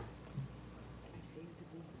them either.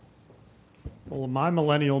 Well, my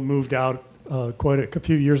millennial moved out quite a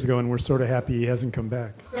few years ago, and we're sort of happy he hasn't come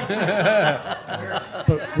back.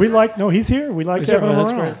 But no, he's here. We like having him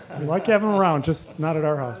around. We like having him around, just not at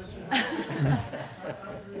our house.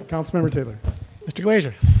 Councilmember Taylor. Mr.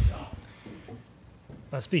 Glazer.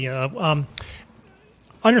 Speaking of,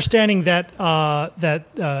 understanding that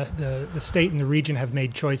the state and the region have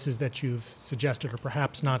made choices that you've suggested are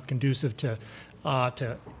perhaps not conducive to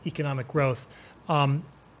economic growth,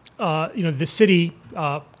 the city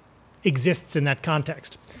exists in that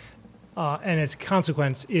context, and as a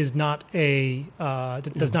consequence does not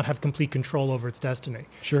have complete control over its destiny.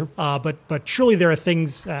 Sure. But surely there are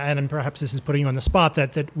things, and perhaps this is putting you on the spot,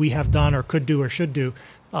 that we have done or could do or should do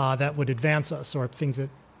that would advance us, or things that.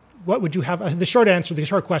 What would you have? The short answer, the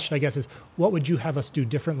short question, I guess, is what would you have us do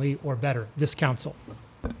differently or better, this council?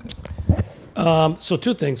 So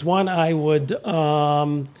two things. One, I would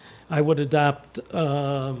adopt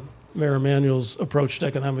Mayor Emanuel's approach to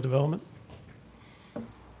economic development.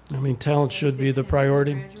 I mean, talent should be the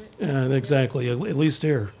priority. Exactly, at least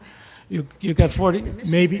here. You got 40.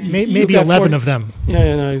 Maybe 11 of them.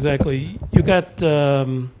 Yeah, no, exactly. You got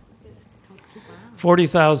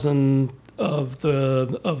 40,000 of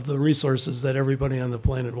the resources that everybody on the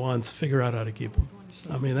planet wants. Figure out how to keep them.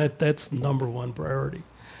 I mean, that's number one priority.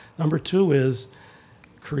 Number two is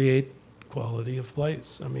create quality of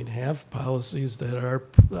place. I mean, have policies that are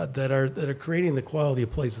creating the quality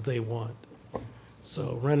of place that they want.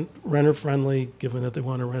 So renter friendly, given that they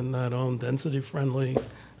want to rent not own, density friendly,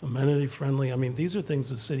 amenity friendly. I mean, these are things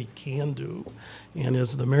the city can do. And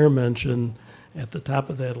as the mayor mentioned, at the top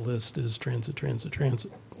of that list is transit.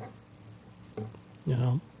 You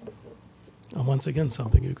know, and once again,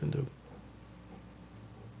 something you can do.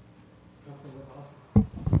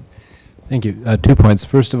 Thank you. 2 points.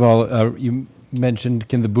 First of all, you mentioned,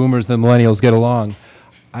 can the boomers and the millennials get along?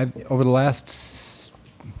 Over the last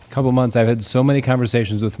couple of months, I've had so many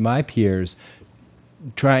conversations with my peers,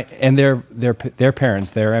 and their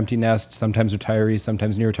parents, they're empty nest, sometimes retirees,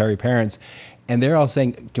 sometimes near retiree parents, and they're all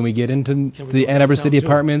saying, can we get into the Ann Arbor City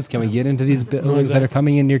apartments? Can we get into these buildings that are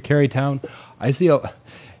coming in near Carytown? I see,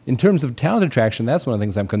 in terms of talent attraction, that's one of the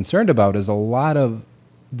things I'm concerned about, is a lot of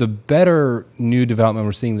the better new development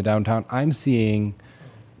we're seeing in the downtown, I'm seeing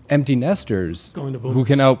empty nesters who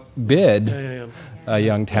can outbid a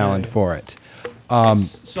young talent for it.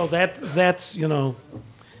 So that's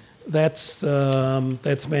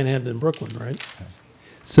Manhattan and Brooklyn, right?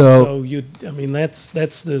 So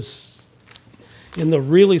that's this. In the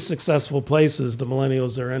really successful places, the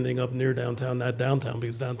millennials are ending up near downtown, not downtown,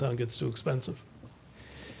 because downtown gets too expensive.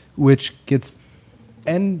 Which gets,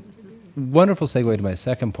 and wonderful segue to my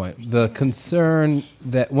second point. One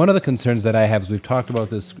of the concerns that I have is we've talked about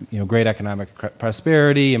this, great economic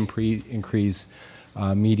prosperity, increase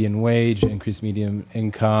median wage, increase median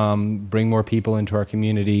income, bring more people into our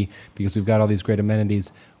community because we've got all these great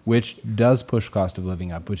amenities, which does push cost of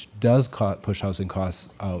living up, which does push housing costs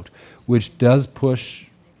out, which does push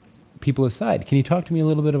people aside. Can you talk to me a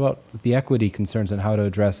little bit about the equity concerns and how to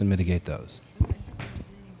address and mitigate those?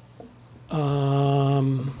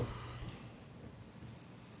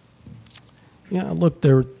 Yeah, look,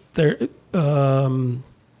 there There,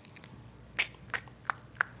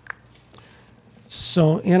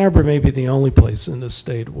 so Ann Arbor may be the only place in the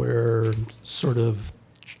state where sort of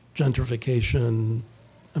gentrification,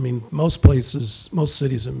 I mean, most places, most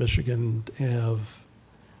cities in Michigan have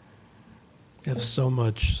so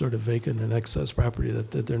much sort of vacant and excess property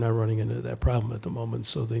that they're not running into that problem at the moment,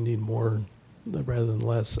 so they need more rather than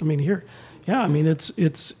less. I mean, here, yeah, I mean,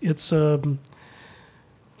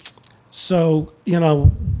 so, you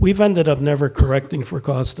know, we've ended up never correcting for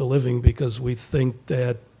cost of living because we think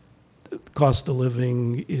that cost of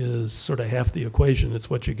living is sort of half the equation. It's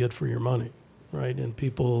what you get for your money, right? And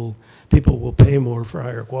people will pay more for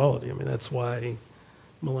higher quality. I mean, that's why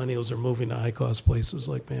millennials are moving to high-cost places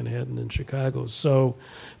like Manhattan and Chicago. So,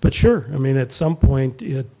 but sure, I mean, at some point,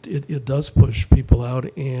 it does push people out,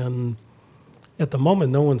 and at the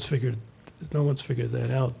moment, no one's figured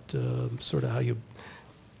that out. Sort of how you,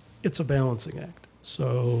 it's a balancing act.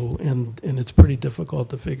 So, and it's pretty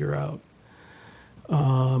difficult to figure out.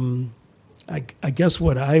 I guess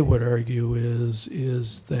what I would argue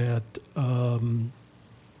is that.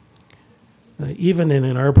 Even in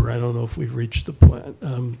Ann Arbor, I don't know if we've reached the point.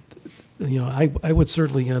 You know, I would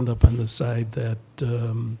certainly end up on the side that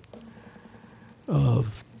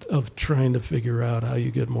of trying to figure out how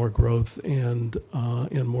you get more growth and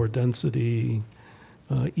more density,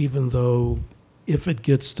 even though if it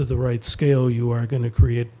gets to the right scale, you are going to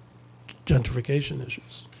create gentrification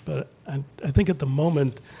issues. But I think at the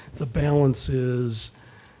moment the balance is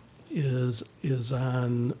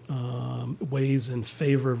on ways in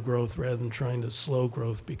favor of growth rather than trying to slow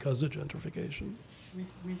growth because of gentrification.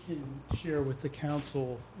 We can share with the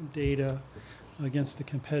council data against the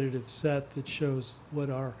competitive set that shows what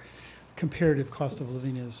our comparative cost of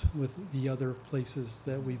living is with the other places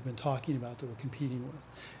that we've been talking about that we're competing with.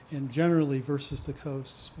 And generally versus the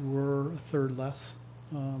coasts, we're a third less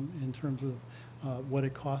in terms of what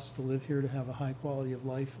it costs to live here to have a high quality of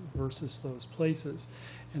life versus those places.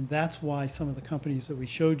 And that's why some of the companies that we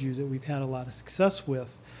showed you that we've had a lot of success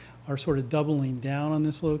with are sort of doubling down on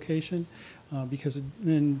this location because,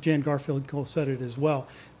 and Jan Garfield said it as well,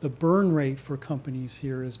 the burn rate for companies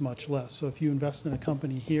here is much less. So if you invest in a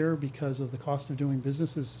company here because of the cost of doing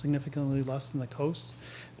business is significantly less than the coast,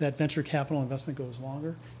 that venture capital investment goes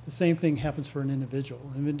longer. The same thing happens for an individual.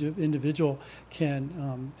 An individual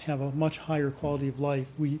can have a much higher quality of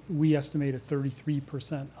life. We estimate a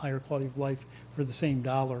 33% higher quality of life for the same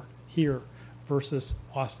dollar here versus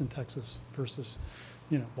Austin, Texas versus,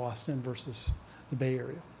 you know, Boston versus the Bay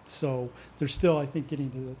Area. So there's still, I think, getting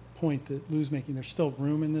to the point that Lou's making, there's still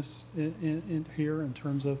room in this in here in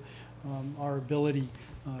terms of our ability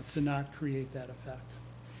to not create that effect.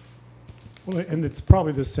 Well, and it's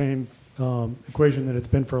probably the same equation that it's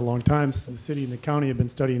been for a long time. So the city and the county have been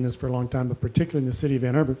studying this for a long time, but particularly in the city of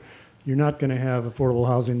Ann Arbor, you're not going to have affordable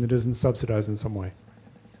housing that isn't subsidized in some way.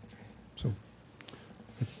 So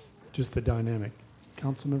it's just the dynamic.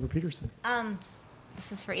 Councilmember Peterson.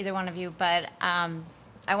 This is for either one of you, but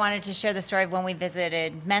I wanted to share the story of when we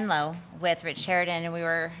visited Menlo with Rich Sheridan, and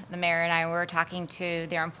the mayor and I were talking to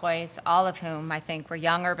their employees, all of whom I think were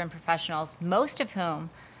young urban professionals, most of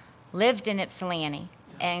whom lived in Ypsilanti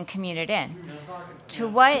and commuted in. To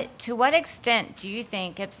what extent do you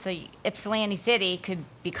think Ypsilanti City could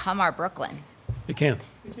become our Brooklyn? It can.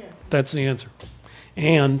 That's the answer.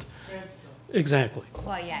 And exactly.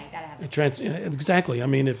 Well, yeah, you gotta have it. Exactly. I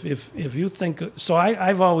mean, if you think so,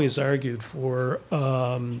 I've always argued for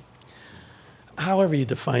however you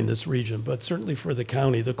define this region, but certainly for the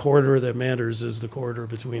county, the corridor that matters is the corridor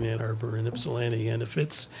between Ann Arbor and Ypsilanti. And if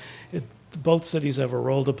both cities have a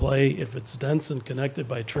role to play. If it's dense and connected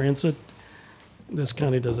by transit, this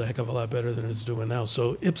county does a heck of a lot better than it's doing now.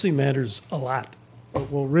 So Ypsi matters a lot.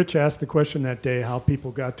 Well, Rich asked the question that day how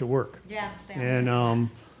people got to work. Yeah. And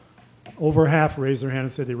over half raised their hand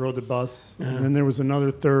and said they rode the bus. Yeah. And then there was another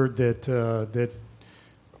third that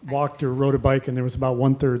walked or rode a bike, and there was about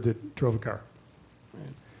 1/3 that drove a car. Right.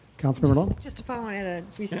 Councilmember Long? Just to follow on at a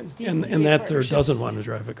recent and that third doesn't want to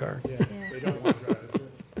drive a car. Yeah. They don't want to drive it.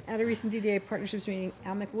 At a recent DDA partnerships meeting,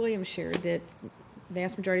 Al McWilliams shared that the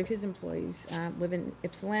vast majority of his employees live in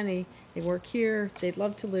Ypsilanti. They work here. They'd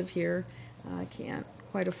love to live here. Can't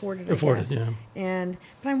quite afford it, I guess. Yeah.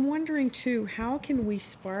 But I'm wondering, too, how can we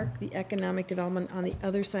spark the economic development on the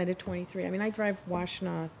other side of 23? I mean, I drive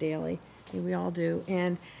Washtenaw daily. I mean, we all do.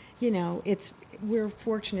 And, you know, we're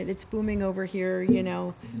fortunate. It's booming over here. You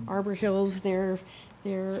know, Arbor Hills, they're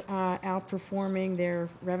outperforming their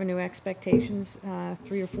revenue expectations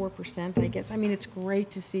 3 or 4%, I guess. I mean, it's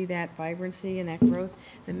great to see that vibrancy and that growth.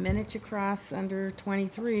 The minute you cross under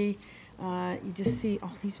 23, you just see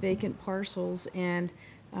all these vacant parcels, and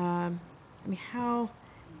I mean,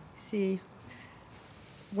 see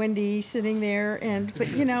Wendy sitting there, but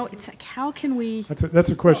it's like, how can we? That's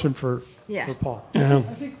a question for Paul. Yeah. I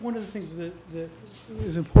think one of the things that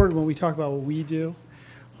is important when we talk about what we do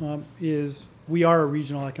is we are a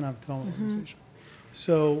regional economic development organization.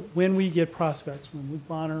 So when we get prospects, when Luke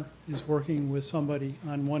Bonner is working with somebody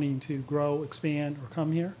on wanting to grow, expand, or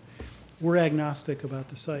come here, we're agnostic about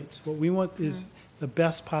the sites. What we want is the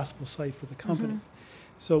best possible site for the company.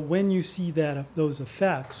 So when you see those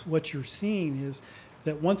effects, what you're seeing is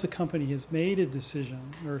that once a company has made a decision,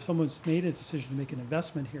 or someone's made a decision to make an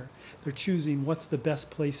investment here, they're choosing what's the best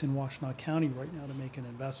place in Washtenaw County right now to make an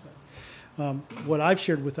investment. What I've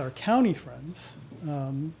shared with our county friends,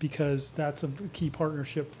 because that's a key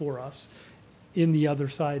partnership for us in the other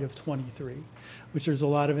side of 23, which there's a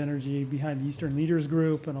lot of energy behind the Eastern Leaders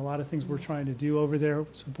Group and a lot of things we're trying to do over there,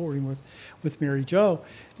 supporting with Mary Jo,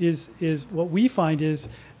 is what we find is,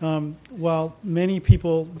 while many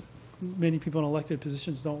people in elected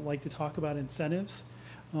positions don't like to talk about incentives,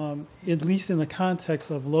 at least in the context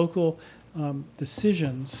of local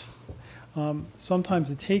decisions, sometimes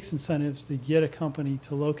it takes incentives to get a company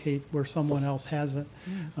to locate where someone else hasn't.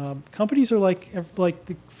 Companies are like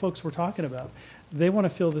the folks we're talking about. They want to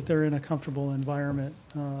feel that they're in a comfortable environment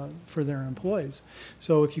for their employees.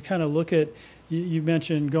 So if you kind of look at, you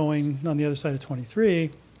mentioned going on the other side of 23,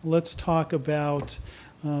 let's talk about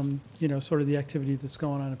sort of the activity that's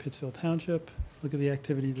going on in Pittsfield Township. Look at the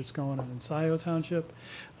activity that's going on in Scioto Township.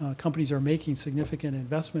 Companies are making significant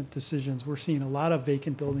investment decisions. We're seeing a lot of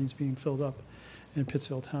vacant buildings being filled up in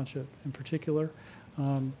Pittsfield Township in particular.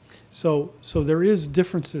 So there is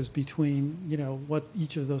differences between what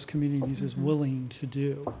each of those communities is willing to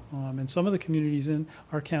do. And some of the communities in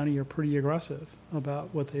our county are pretty aggressive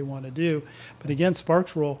about what they want to do. But again,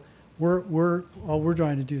 Spark's role, all we're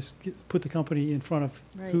trying to do is put the company in front of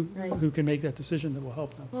who can make that decision that will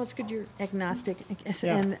help them. Well, it's good you're agnostic.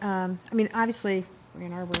 Yeah. And I mean, obviously,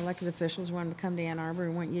 Ann Arbor elected officials want to come to Ann Arbor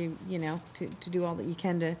and want you, to do all that you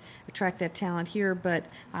can to attract that talent here. But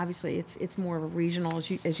obviously, it's more of a regional,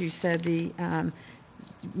 as you said.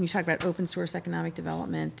 When you talk about open source economic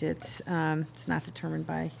development, it's not determined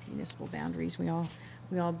by municipal boundaries. We all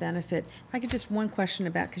benefit. If I could just one question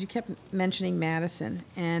about, because you kept mentioning Madison,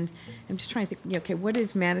 and I'm just trying to think, okay, what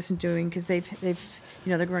is Madison doing? Because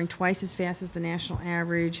they're growing twice as fast as the national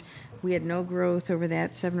average. We had no growth over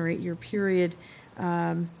that 7 or 8 year period.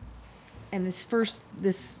 And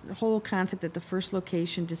this whole concept that the first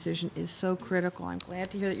location decision is so critical. I'm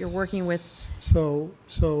glad to hear that you're working with. So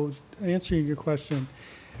answering your question,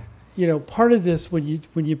 part of this, when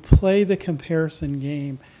you play the comparison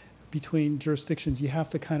game between jurisdictions, you have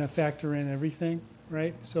to kind of factor in everything,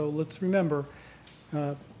 right? So let's remember,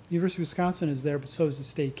 University of Wisconsin is there, but so is the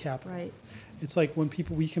state capital. Right. It's like when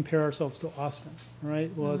we compare ourselves to Austin, right?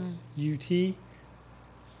 Well, it's UT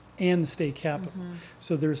and the state capital.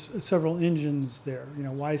 So there's several engines there.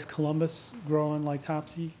 Why is Columbus growing like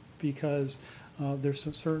Topsy? Because there's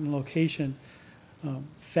some certain location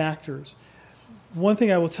factors. One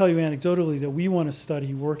thing I will tell you anecdotally that we want to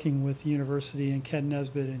study working with the university and Ken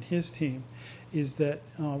Nesbitt and his team is that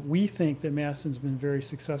we think that Madison's been very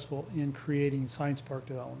successful in creating science park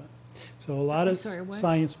development. So a lot of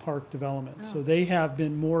science park development. Oh. So they have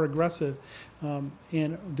been more aggressive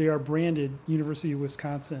and they are branded University of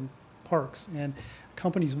Wisconsin parks. And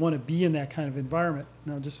companies want to be in that kind of environment.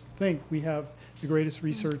 Now just think, we have the greatest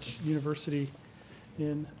research university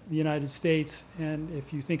in the United States, and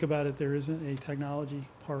if you think about it, there isn't a technology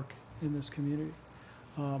park in this community.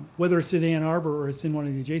 Whether it's in Ann Arbor or it's in one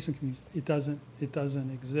of the adjacent communities, it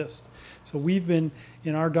doesn't exist. So we've been,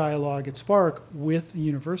 in our dialogue at Spark with the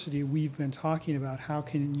university, we've been talking about how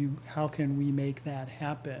can we make that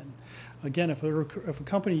happen. Again, if a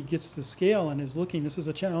company gets to scale and is looking, this is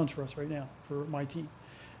a challenge for us right now, for my team,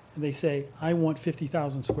 and they say, I want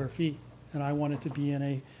 50,000 square feet, and I want it to be in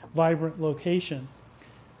a vibrant location,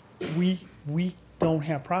 we don't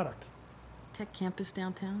have product. Tech campus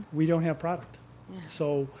downtown? We don't have product. Yeah.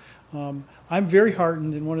 So I'm very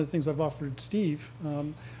heartened, and one of the things I've offered Steve,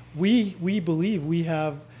 we believe we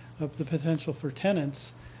have the potential for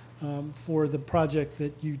tenants for the project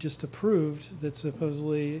that you just approved that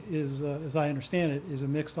supposedly is, as I understand it, is a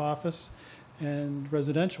mixed office and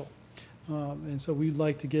residential. And so we'd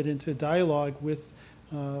like to get into dialogue with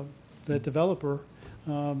the developer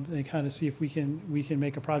and kind of see if we can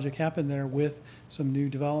make a project happen there with some new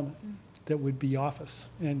development that would be office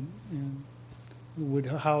and would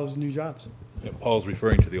house new jobs. Yeah, Paul's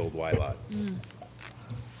referring to the old Y lot.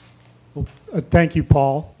 Well, thank you,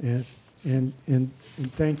 Paul, and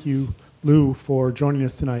thank you Lou for joining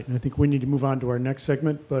us tonight. And I think we need to move on to our next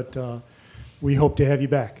segment, but we hope to have you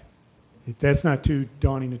back. If that's not too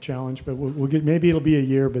daunting a challenge, but we'll get, maybe it'll be a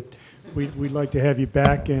year, but we'd like to have you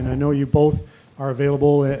back. And I know you both are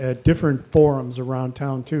available at different forums around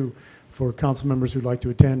town too for council members who'd like to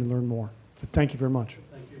attend and learn more. But thank you very much.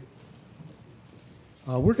 Thank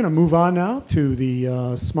you. We're going to move on now to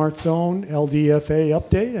the Smart Zone LDFA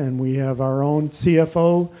update, and we have our own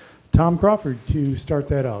CFO, Tom Crawford, to start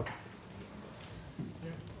that out.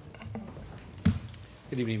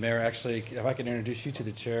 Good evening, Mayor. Actually, if I can introduce you to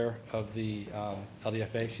the chair of the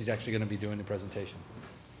LDFA, she's actually going to be doing the presentation.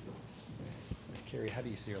 Ms. Carrie, how do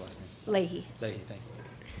you say your last name? Leahy. Leahy, thank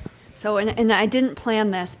you. So, and I didn't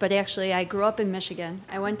plan this, but actually I grew up in Michigan.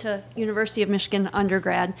 I went to University of Michigan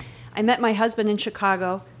undergrad. I met my husband in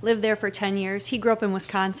Chicago, lived there for 10 years. He grew up in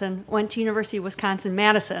Wisconsin, went to University of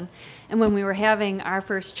Wisconsin-Madison. And when we were having our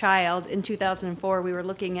first child in 2004, we were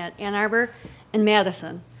looking at Ann Arbor and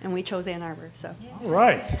Madison, and we chose Ann Arbor. So, all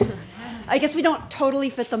right. I guess we don't totally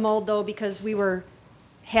fit the mold, though, because we were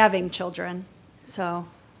having children. So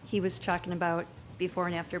he was talking about before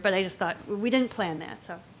and after, but I just thought we didn't plan that.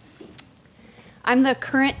 So I'm the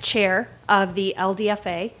current chair of the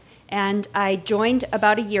LDFA, and I joined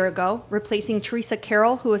about a year ago, replacing Teresa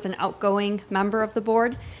Carroll, who was an outgoing member of the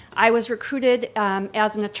board. I was recruited I'm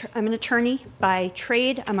an attorney by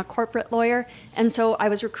trade. I'm a corporate lawyer, and so I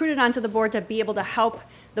was recruited onto the board to be able to help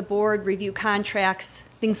the board review contracts,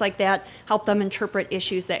 things like that, help them interpret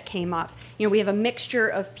issues that came up. You know, we have a mixture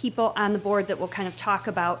of people on the board that we'll kind of talk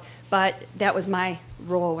about, but that was my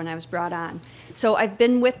role when I was brought on. So I've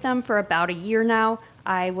been with them for about a year now.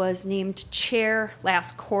 I was named chair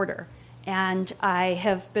last quarter, and I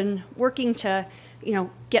have been working to, you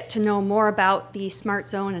know, get to know more about the Smart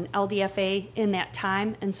Zone and LDFA in that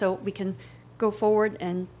time, and so we can go forward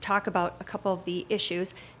and talk about a couple of the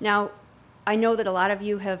issues. Now, I know that a lot of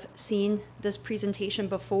you have seen this presentation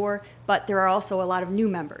before, but there are also a lot of new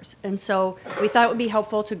members, and so we thought it would be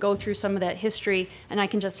helpful to go through some of that history, and I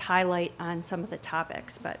can just highlight on some of the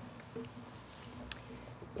topics. But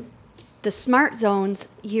the Smart Zones,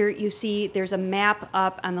 here you see there's a map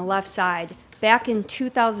up on the left side. Back in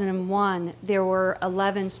 2001, there were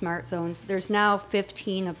 11 Smart Zones. There's now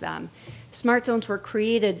 15 of them. Smart Zones were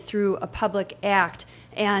created through a public act,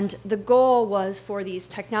 and the goal was for these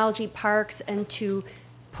technology parks and to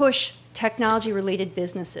push technology-related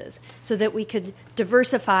businesses so that we could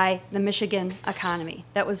diversify the Michigan economy.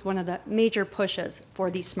 That was one of the major pushes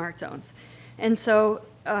for these Smart Zones. And so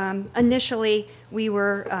initially, we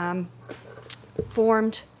were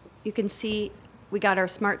formed. You can see we got our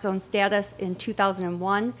Smart Zone status in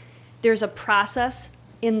 2001. There's a process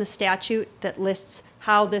in the statute that lists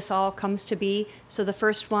how this all comes to be. So the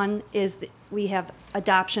first one is that we have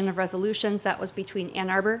adoption of resolutions. That was between Ann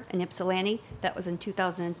Arbor and Ypsilanti. That was in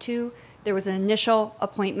 2002. There was an initial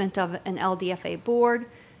appointment of an LDFA board.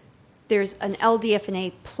 There's an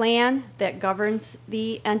LDFA plan that governs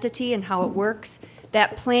the entity and how it works.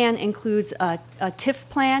 That plan includes a TIF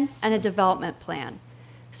plan and a development plan.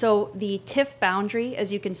 So the TIF boundary,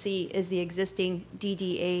 as you can see, is the existing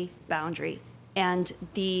DDA boundary, and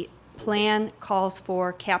the plan calls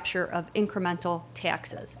for capture of incremental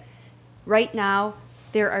taxes. Right now,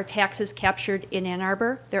 there are taxes captured in Ann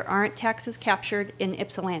Arbor. There aren't taxes captured in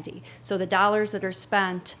Ypsilanti. So the dollars that are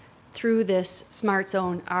spent through this Smart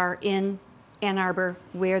Zone are in Ann Arbor,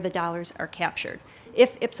 where the dollars are captured.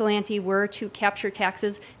 If Ypsilanti were to capture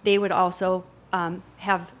taxes, they would also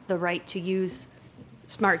have the right to use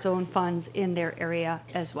Smart Zone funds in their area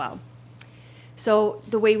as well. So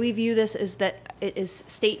the way we view this is that it is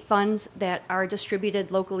state funds that are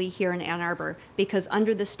distributed locally here in Ann Arbor, because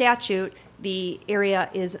under the statute, the area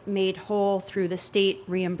is made whole through the state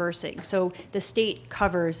reimbursing. So the state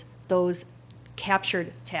covers those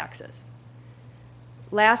captured taxes.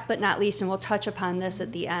 Last but not least, and we'll touch upon this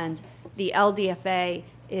at the end, the LDFA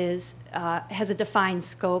has a defined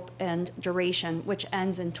scope and duration, which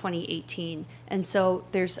ends in 2018. And so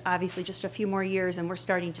there's obviously just a few more years, and we're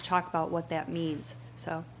starting to talk about what that means.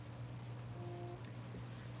 So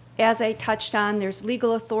as I touched on, there's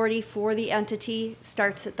legal authority for the entity,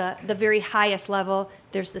 starts at the very highest level.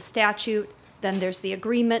 There's the statute, then there's the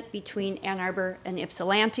agreement between Ann Arbor and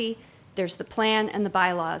Ypsilanti, there's the plan and the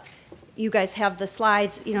bylaws. You guys have the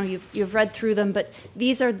slides, you know, you've read through them, but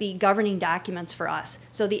these are the governing documents for us.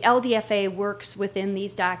 So the LDFA works within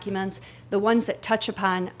these documents. The ones that touch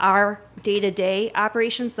upon our day-to-day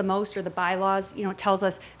operations the most are the bylaws. You know, it tells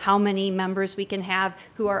us how many members we can have,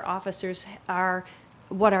 who our officers are,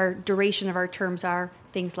 what our duration of our terms are,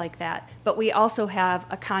 things like that. But we also have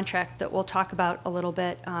a contract that we'll talk about a little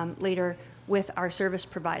bit later with our service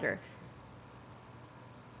provider.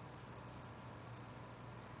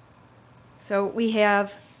 So we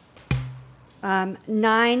have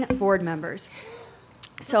 9 board members.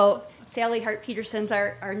 So Sally Hart-Peterson's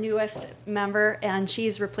our newest member, and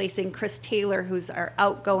she's replacing Chris Taylor, who's our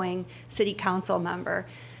outgoing city council member.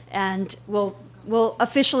 And we'll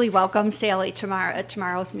officially welcome Sally tomorrow at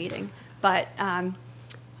tomorrow's meeting. But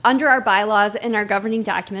under our bylaws and our governing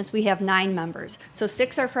documents, we have 9 members. So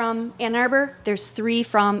 6 are from Ann Arbor, there's 3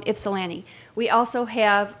 from Ypsilanti. We also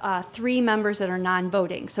have 3 members that are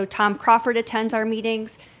non-voting. So Tom Crawford attends our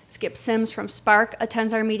meetings, Skip Sims from Spark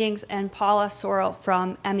attends our meetings, and Paula Sorrell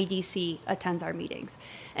from MEDC attends our meetings.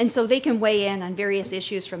 And so they can weigh in on various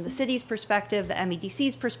issues from the city's perspective, the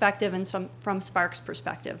MEDC's perspective, and some from Spark's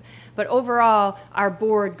perspective. But overall, our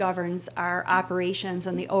board governs our operations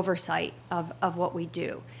and the oversight of what we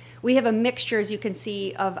do. We have a mixture, as you can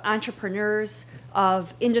see, of entrepreneurs,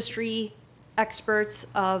 of industry experts,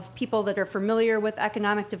 of people that are familiar with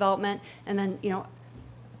economic development, and then,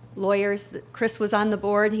 lawyers. Chris was on the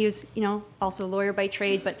board. He was, also a lawyer by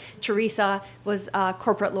trade, but Teresa was a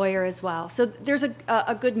corporate lawyer as well. So there's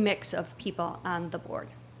a good mix of people on the board.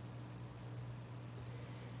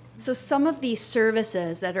 So some of these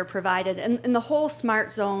services that are provided, and the whole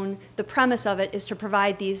Smart Zone, the premise of it is to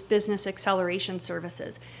provide these business acceleration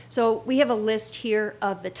services. So we have a list here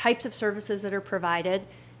of the types of services that are provided,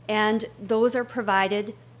 and those are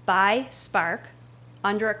provided by Spark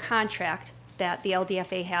under a contract that the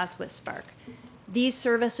LDFA has with Spark. These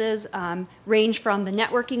services range from the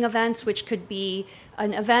networking events, which could be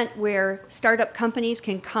an event where startup companies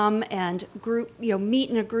can come and meet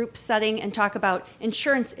in a group setting and talk about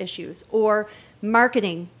insurance issues or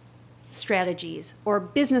marketing strategies or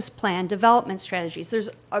business plan development strategies.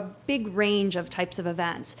 There's a big range of types of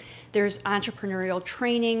events. There's entrepreneurial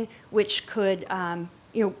training, which could,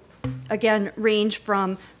 again, range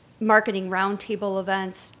from marketing roundtable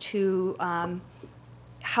events to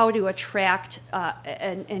how to attract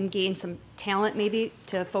and gain some talent, maybe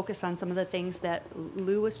to focus on some of the things that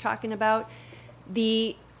Lou was talking about.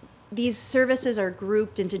 These services are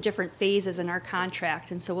grouped into different phases in our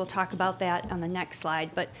contract, and so we'll talk about that on the next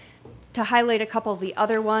slide. But to highlight a couple of the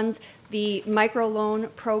other ones, the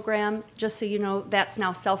microloan program, just so you know, that's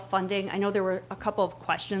now self-funding. I know there were a couple of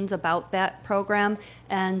questions about that program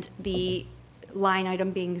and the line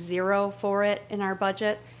item being 0 for it in our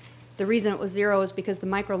budget. The reason it was 0 is because the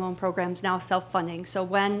microloan program is now self-funding. So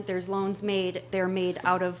when there's loans made, they're made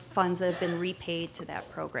out of funds that have been repaid to that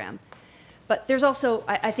program. But there's also,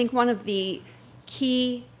 I think one of the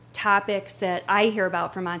key topics that I hear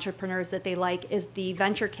about from entrepreneurs that they like is the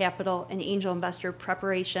venture capital and angel investor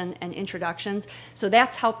preparation and introductions. So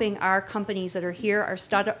that's helping our companies that are here, our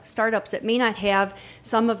startups that may not have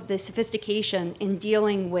some of the sophistication in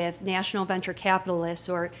dealing with national venture capitalists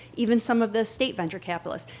or even some of the state venture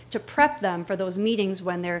capitalists, to prep them for those meetings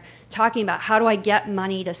when they're talking about how do I get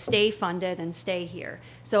money to stay funded and stay here.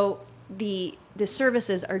 So the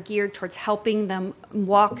services are geared towards helping them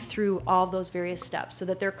walk through all those various steps so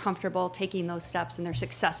that they're comfortable taking those steps and they're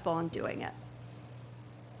successful in doing it.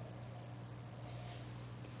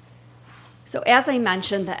 So as I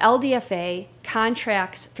mentioned, the LDFA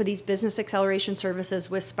contracts for these business acceleration services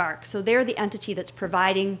with Spark. So they're the entity that's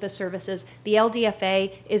providing the services. The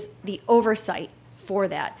LDFA is the oversight for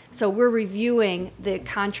that. So we're reviewing the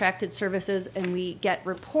contracted services and we get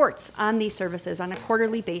reports on these services on a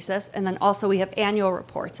quarterly basis, and then also we have annual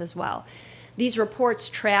reports as well. These reports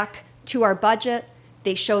track to our budget.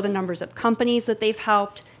 They show the numbers of companies that they've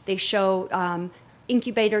helped. They show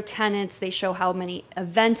incubator tenants. They show how many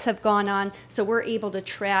events have gone on. So we're able to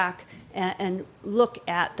track and look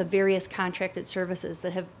at the various contracted services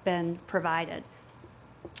that have been provided.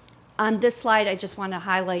 On this slide, I just want to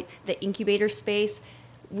highlight the incubator space.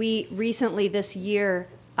 We recently this year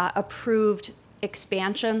approved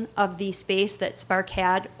expansion of the space that Spark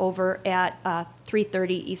had over at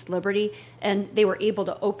 330 East Liberty, and they were able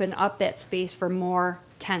to open up that space for more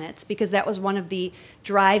tenants because that was one of the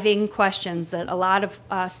driving questions that a lot of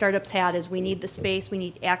startups had is we need the space, we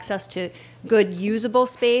need access to good usable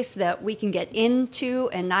space that we can get into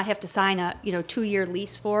and not have to sign a 2-year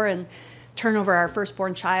lease for and turn over our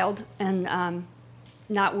firstborn child and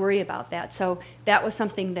not worry about that. So that was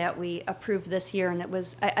something that we approved this year, and it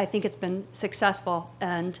was, I think it's been successful,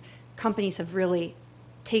 and companies have really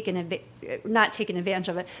not taken advantage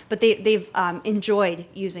of it, but they've enjoyed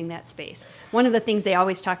using that space. One of the things they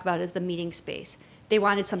always talk about is the meeting space. They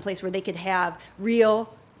wanted some place where they could have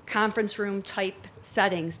real conference room type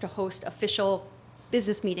settings to host official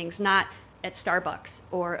business meetings, not at Starbucks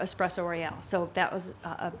or Espresso Royale. So that was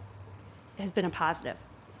has been a positive.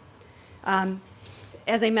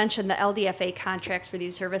 as I mentioned, the LDFA contracts for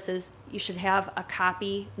these services, you should have a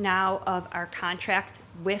copy now of our contract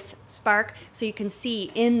with Spark. So you can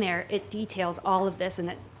see in there, it details all of this and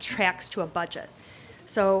it tracks to a budget.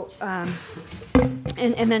 So,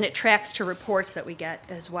 and then it tracks to reports that we get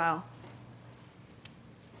as well.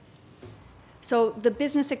 So the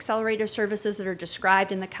business accelerator services that are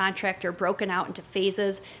described in the contract are broken out into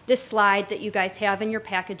phases. This slide that you guys have in your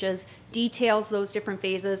packages details those different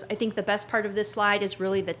phases. I think the best part of this slide is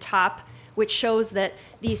really the top, which shows that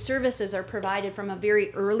these services are provided from a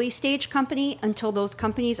very early stage company until those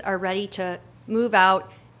companies are ready to move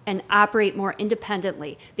out and operate more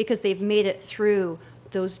independently because they've made it through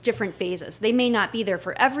those different phases. They may not be there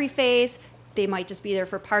for every phase, they might just be there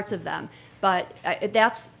for parts of them, but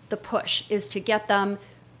that's the push, is to get them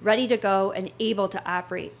ready to go and able to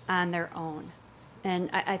operate on their own. And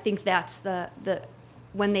I think that's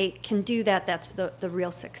when they can do that, that's the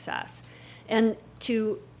real success. And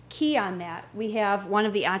to key on that, we have one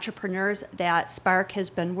of the entrepreneurs that Spark has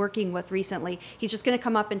been working with recently. He's just going to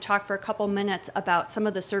come up and talk for a couple minutes about some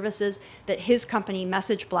of the services that his company,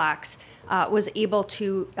 Message Blocks, was able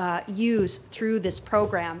to use through this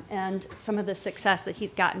program and some of the success that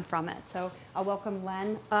he's gotten from it. So I'll welcome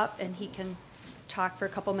Len up and he can talk for a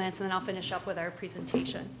couple minutes and then I'll finish up with our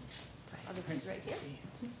presentation. I'll just sit right here.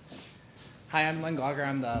 Hi, I'm Len Gauger.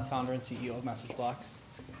 I'm the founder and CEO of Message Blocks.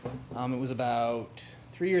 It was about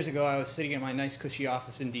 3 years ago. I was sitting in my nice cushy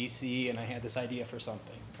office in DC and I had this idea for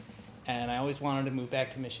something. And I always wanted to move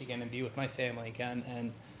back to Michigan and be with my family again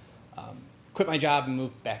and quit my job and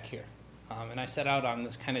move back here. And I set out on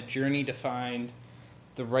this kind of journey to find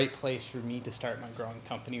the right place for me to start my growing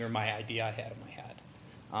company or my idea I had in my head.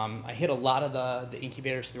 I hit a lot of the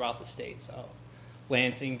incubators throughout the state, so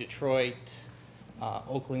Lansing, Detroit,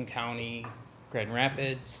 Oakland County, Grand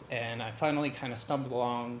Rapids, and I finally kind of stumbled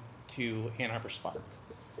along to Ann Arbor Spark.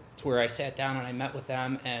 It's where I sat down and I met with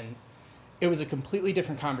them, and it was a completely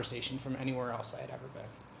different conversation from anywhere else I had ever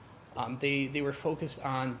been. They were focused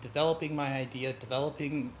on developing my idea,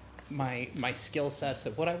 developing my skill sets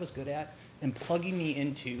of what I was good at, and plugging me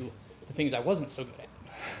into the things I wasn't so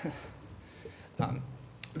good at.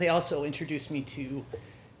 They also introduced me to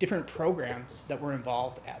different programs that were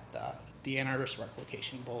involved at the Ann Arbor Spark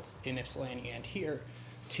location, both in Ypsilanti and here,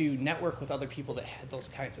 to network with other people that had those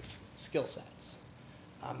kinds of skill sets.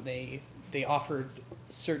 They offered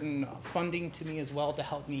certain funding to me as well to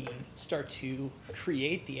help me start to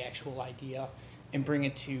create the actual idea and bring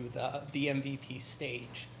it to the MVP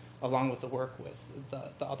stage, along with the work with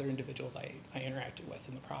the other individuals I interacted with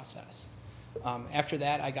in the process. After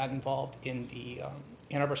that, I got involved in the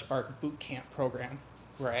Ann Arbor Spark Boot Camp program,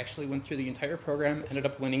 where I actually went through the entire program, ended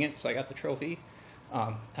up winning it, so I got the trophy.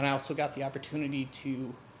 And I also got the opportunity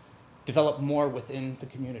to develop more within the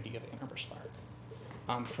community of Ann Arbor Spark.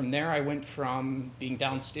 From there, I went from being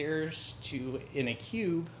downstairs in a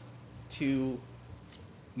cube to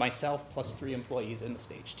myself plus 3 employees in the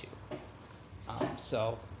stage 2.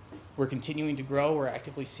 So we're continuing to grow. We're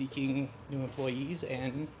actively seeking new employees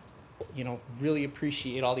and, really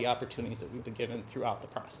appreciate all the opportunities that we've been given throughout the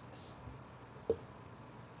process.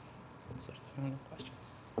 So, any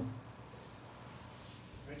questions?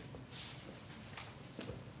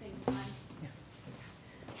 Thanks, Len. Yeah.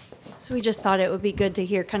 So we just thought it would be good to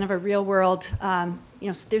hear kind of a real world,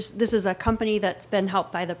 this is a company that's been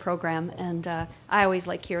helped by the program, and I always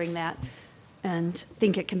like hearing that and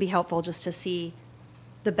think it can be helpful just to see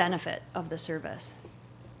the benefit of the service.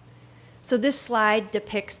 So this slide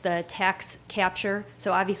depicts the tax capture.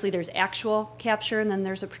 So obviously there's actual capture and then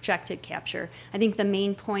there's a projected capture. I think the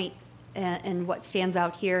main point and what stands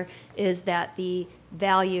out here is that the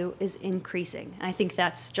value is increasing. And I think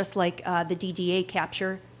that's just like the DDA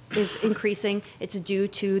capture is increasing. It's due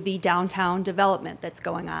to the downtown development that's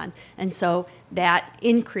going on. And so that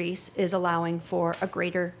increase is allowing for a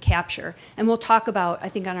greater capture. And we'll talk about, I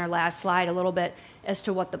think on our last slide, a little bit as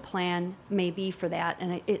to what the plan may be for that,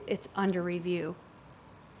 and it's under review.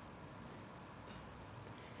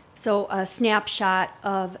 So a snapshot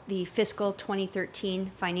of the fiscal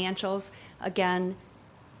 2013 financials. Again,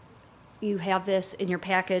 you have this in your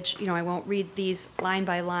package. I won't read these line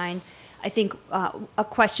by line. I think a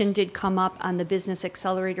question did come up on the Business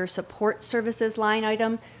Accelerator Support Services line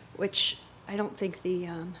item, which I don't think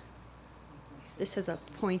this has a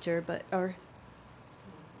pointer, or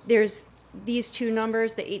there's these two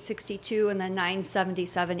numbers, the 862 and the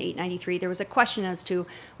 977, 893. There was a question as to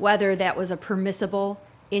whether that was a permissible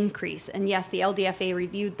increase. And yes, the LDFA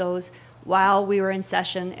reviewed those while we were in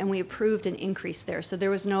session, and we approved an increase there. So there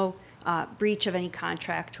was no breach of any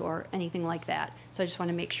contract or anything like that. So I just want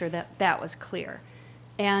to make sure that that was clear.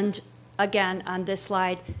 And again, on this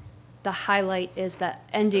slide, the highlight is the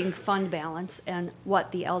ending fund balance and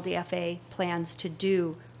what the LDFA plans to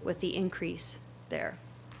do with the increase there.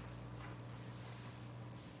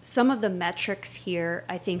 Some of the metrics here,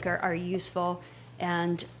 I think, are useful,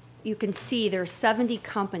 and you can see there are 70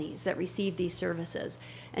 companies that receive these services.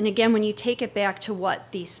 And again, when you take it back to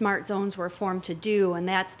what the smart zones were formed to do, and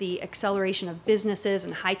that's the acceleration of businesses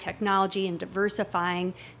and high technology and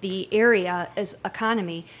diversifying the area as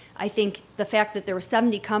economy, I think the fact that there were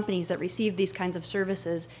 70 companies that received these kinds of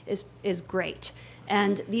services is great.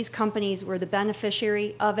 And these companies were the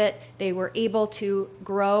beneficiary of it. They were able to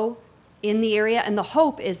grow in the area, and the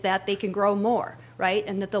hope is that they can grow more, right?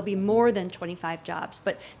 And that there'll be more than 25 jobs.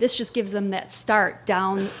 But this just gives them that start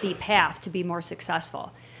down the path to be more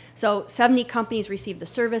successful. So 70 companies received the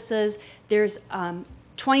services. There's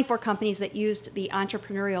 24 companies that used the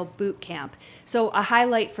entrepreneurial boot camp. So a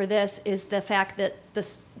highlight for this is the fact that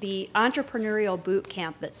the entrepreneurial boot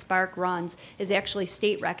camp that Spark runs is actually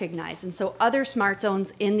state recognized. And so other smart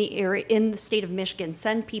zones in the area, in the state of Michigan,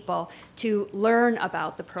 send people to learn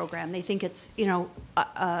about the program. They think it's, you know,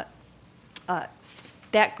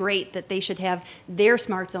 that great that they should have their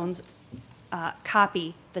smart zones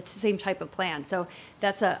copy the same type of plan. So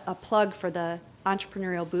that's a plug for the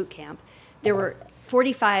entrepreneurial boot camp. There were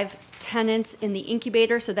 45 tenants in the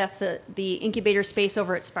incubator, so that's the incubator space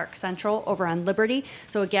over at Spark Central over on Liberty.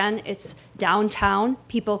 So again, it's downtown.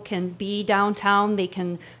 People can be downtown. They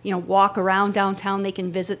can, you know, walk around downtown. They can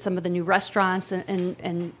visit some of the new restaurants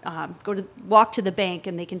and walk to the bank,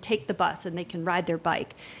 and they can take the bus and they can ride their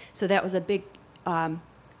bike. So that was a big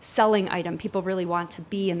selling item. People really want to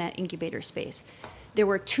be in that incubator space. There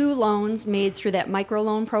were 2 loans made through that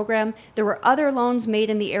microloan program. There were other loans made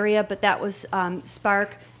in the area, but that was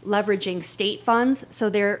Spark leveraging state funds. So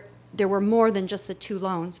there were more than just the 2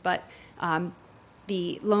 loans, but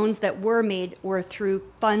the loans that were made were through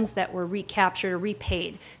funds that were recaptured or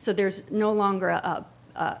repaid. So there's no longer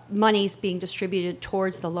monies being distributed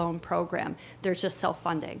towards the loan program. There's just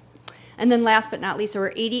self-funding. And then last but not least, there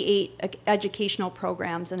were 88 educational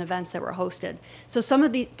programs and events that were hosted. So some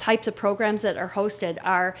of the types of programs that are hosted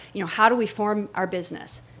are, you know, how do we form our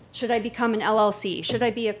business? Should I become an LLC? Should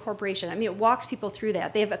I be a corporation? I mean, it walks people through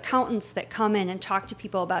that. They have accountants that come in and talk to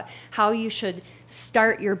people about how you should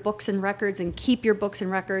start your books and records and keep your books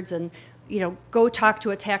and records, and, you know, go talk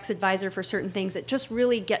to a tax advisor for certain things. It just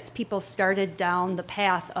really gets people started down the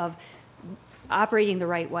path of operating the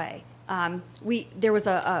right way. There was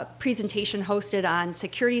a presentation hosted on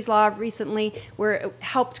securities law recently where it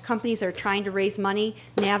helped companies that are trying to raise money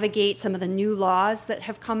navigate some of the new laws that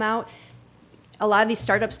have come out. A lot of these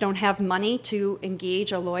startups don't have money to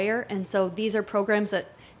engage a lawyer, and so these are programs that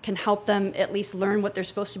can help them at least learn what they're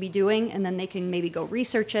supposed to be doing, and then they can maybe go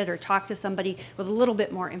research it or talk to somebody with a little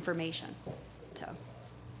bit more information.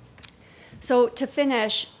 So to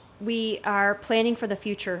finish, we are planning for the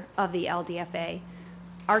future of the LDFA.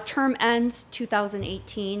 Our term ends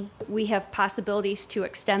 2018. We have possibilities to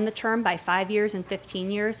extend the term by 5 years and 15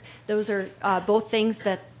 years. Those are both things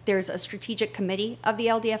that there's a strategic committee of the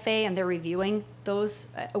LDFA, and they're reviewing those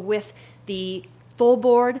with the full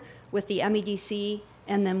board, with the MEDC,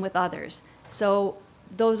 and then with others. So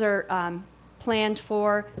those are planned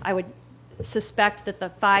for. I would suspect that the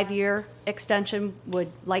 5-year extension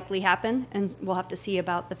would likely happen, and we'll have to see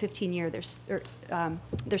about the 15-year.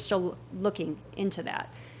 They're still looking into that.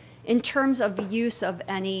 In terms of use of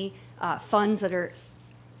any funds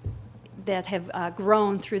that have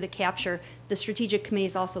grown through the capture, the strategic committee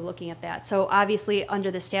is also looking at that. So obviously,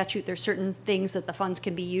 under the statute, there's certain things that the funds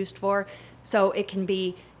can be used for. So it can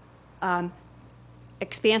be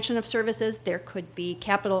expansion of services. There could be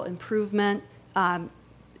capital improvement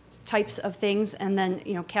types of things, and then,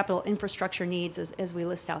 you know, capital infrastructure needs as we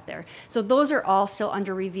list out there. So those are all still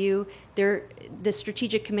under review. The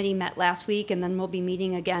strategic committee met last week, and then we'll be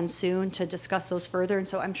meeting again soon to discuss those further. And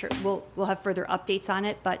so I'm sure we'll have further updates on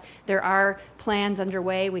it. But there are plans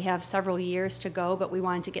underway. We have several years to go, but we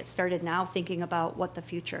wanted to get started now, thinking about what the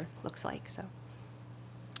future looks like. So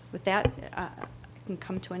with that, I can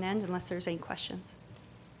come to an end unless there's any questions.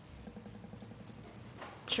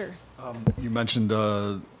 Sure. You mentioned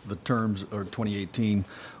the terms, or 2018.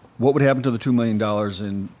 What would happen to the $2 million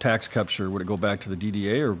in tax capture? Would it go back to the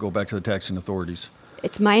DDA or go back to the taxing authorities?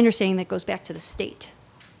 It's my understanding that it goes back to the state.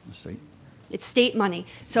 The state? It's state money.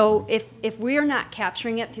 So if we are not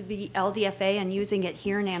capturing it through the LDFA and using it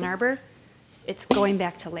here in Ann Arbor, it's going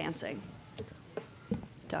back to Lansing.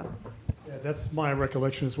 So. Yeah, that's my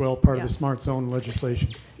recollection as well, part of the smart zone legislation.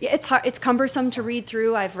 Yeah, it's hard, it's cumbersome to read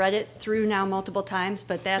through. I've read it through now multiple times,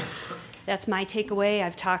 but that's my takeaway.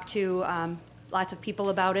 I've talked to lots of people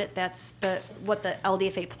about it. That's what the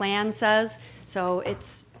LDFA plan says. So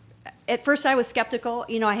at first I was skeptical.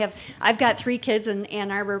 You know, I've got 3 kids in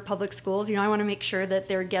Ann Arbor public schools. You know, I want to make sure that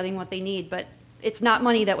they're getting what they need, but it's not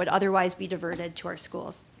money that would otherwise be diverted to our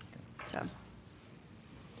schools. So.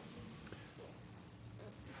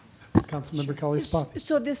 Councilmember Kelly Spock.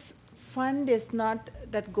 So this fund is not,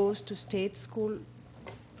 that goes to state school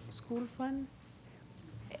fund?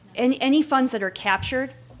 Any funds that are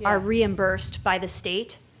captured are Yeah. reimbursed by the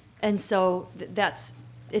state, and so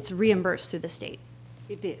it's reimbursed through the state.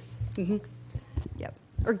 It is. Mm-hmm. Yep.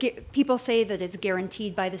 Or people say that it's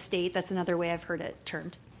guaranteed by the state. That's another way I've heard it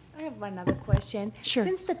termed. I have one other question. Sure.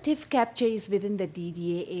 Since the TIF capture is within the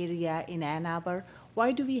DDA area in Ann Arbor,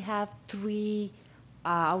 why do we have 3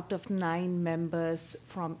 out of 9 members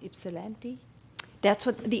from Ypsilanti? That's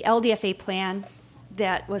what the LDFA plan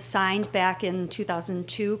that was signed back in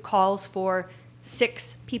 2002 calls for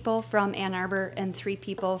 6 people from Ann Arbor and 3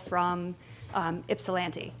 people from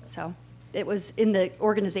Ypsilanti. So it was in the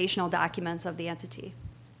organizational documents of the entity.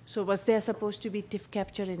 So was there supposed to be TIF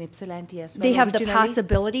capture in Ypsilanti as well? They have the originally?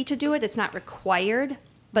 possibility to do it. It's not required,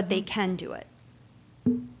 but they can do it.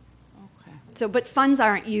 Okay. So, but funds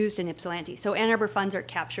aren't used in Ypsilanti. So Ann Arbor funds are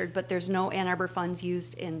captured, but there's no Ann Arbor funds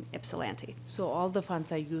used in Ypsilanti. So all the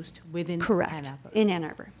funds are used within Correct. Ann Arbor? In Ann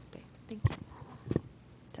Arbor. Okay, thank you.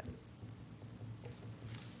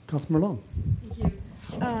 Councilmember Long.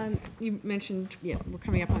 You mentioned, we're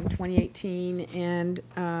coming up on 2018, and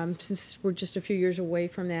since we're just a few years away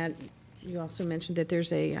from that, you also mentioned that there's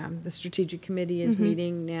the strategic committee is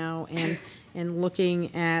meeting now and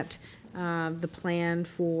looking at the plan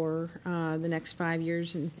for the next 5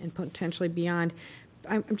 years and potentially beyond.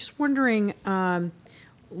 I'm just wondering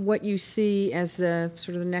what you see as the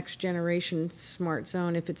sort of the next generation smart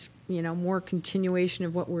zone, if it's more continuation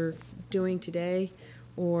of what we're doing today,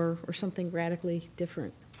 or something radically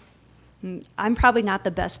different. I'm probably not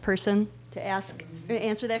the best person to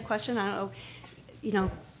answer that question. I don't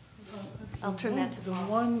know, I'll turn that to the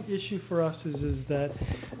one issue for us is that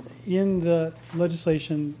in the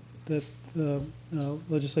legislation that the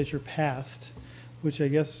legislature passed, which I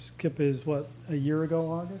guess, Kip, is what, a year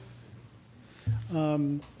ago,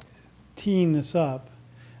 August? Teeing this up,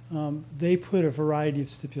 they put a variety of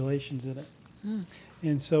stipulations in it.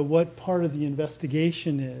 And so what part of the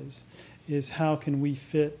investigation is how can we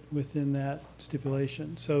fit within that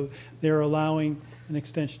stipulation? So they're allowing an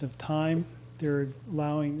extension of time. They're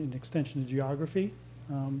allowing an extension of geography.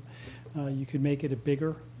 You could make it a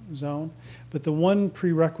bigger zone. But the one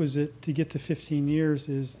prerequisite to get to 15 years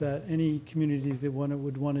is that any community that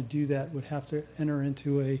would want to do that would have to enter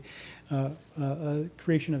into a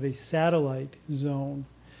creation of a satellite zone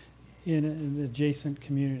in an adjacent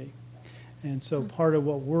community. And so part of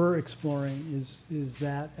what we're exploring is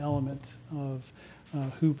that element of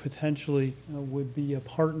who potentially would be a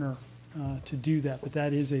partner to do that. But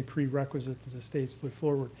that is a prerequisite that the state's put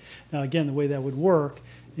forward. Now, again, the way that would work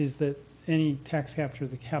is that any tax capture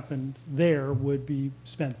that happened there would be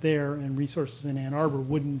spent there, and resources in Ann Arbor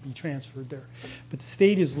wouldn't be transferred there. But the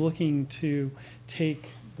state is looking to take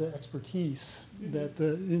the expertise that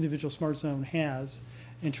the individual smart zone has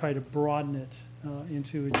and try to broaden it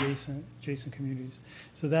into adjacent communities.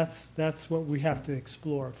 So that's what we have to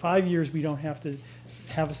explore. 5 years, we don't have to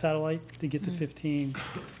have a satellite to get to 15.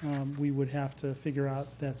 We would have to figure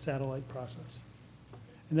out that satellite process.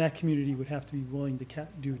 And that community would have to be willing to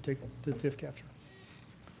do the TIF capture.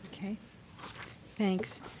 Okay,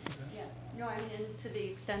 thanks. Yeah, no, I mean, and to the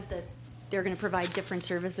extent that they're going to provide different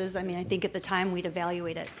services, I mean, I think at the time we'd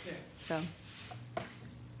evaluate it, so.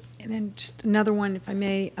 And then just another one, if I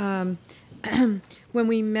may. When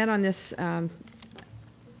we met on this a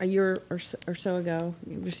year or so ago,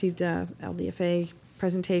 we received a LDFA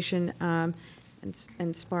presentation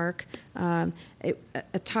and SPARK. A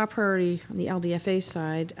top priority on the LDFA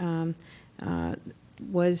side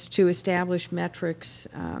was to establish metrics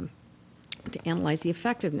to analyze the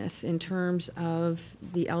effectiveness in terms of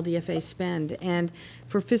the LDFA spend. And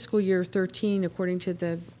for fiscal year 13, according to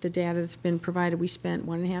the data that's been provided, we spent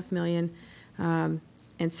 $1.5 million,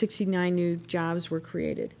 and 69 new jobs were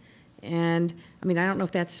created. And I mean, I don't know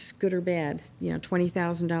if that's good or bad,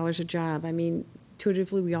 $20,000 a job. I mean,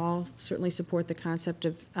 intuitively, we all certainly support the concept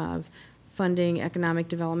of funding economic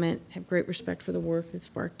development, have great respect for the work that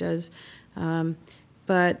SPARK does.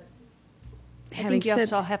 But I think you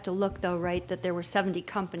also have to look, though, right, that there were 70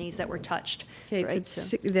 companies that were touched. Okay, right?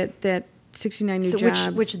 that 69 new jobs.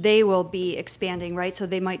 Which they will be expanding, right? So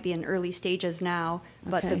they might be in early stages now,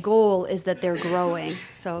 but the Okay. goal is that they're growing,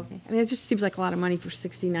 so. I mean, it just seems like a lot of money for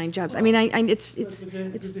 69 jobs. I mean, it's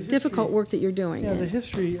difficult work that you're doing. Yeah, the and-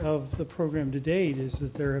 history of the program to date is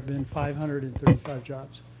that there have been 535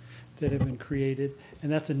 jobs that have been created,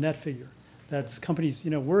 and that's a net figure. That's companies,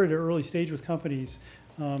 we're at an early stage with companies.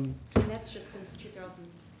 And that's just since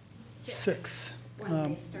 2006.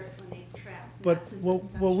 When they track. But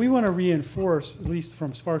what we want to reinforce, at least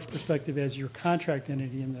from Spark's perspective as your contract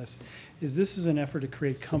entity in this is an effort to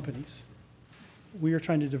create companies. We are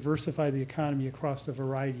trying to diversify the economy across a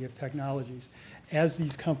variety of technologies. As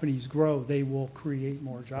these companies grow, they will create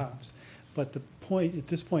more jobs. But the point at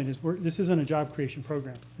this point is this isn't a job creation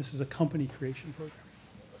program. This is a company creation program.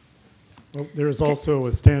 Well, there's also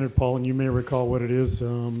a standard, Paul, and you may recall what it is,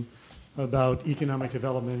 about economic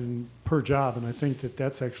development per job, and I think that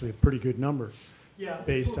that's actually a pretty good number. Yeah,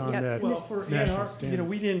 based on that well, for national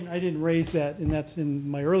standard. I didn't raise that, and that's in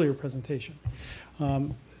my earlier presentation.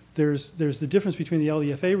 There's the difference between the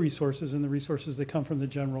LDFA resources and the resources that come from the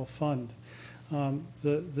general fund.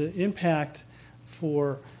 The impact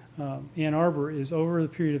for Ann Arbor is over the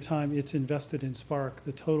period of time it's invested in Spark.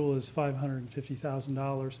 The total is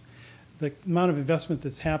 $550,000. The amount of investment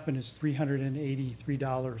that's happened is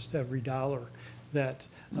 $383 to every dollar that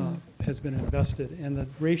has been invested. And the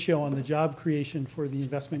ratio on the job creation for the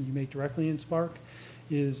investment you make directly in Spark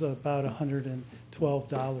is about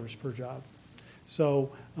 $112 per job.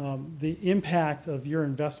 So the impact of your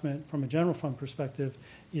investment from a general fund perspective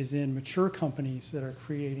is in mature companies that are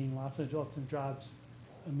creating lots of jobs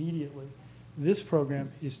immediately. This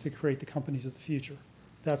program is to create the companies of the future.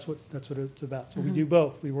 That's what it's about. So we do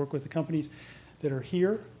both. We work with the companies that are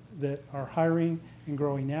here, that are hiring and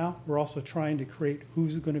growing now. We're also trying to create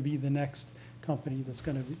who's going to be the next company that's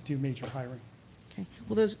going to do major hiring. Okay.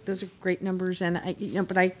 Well, those are great numbers, and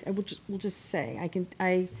but I will just say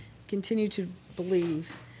I continue to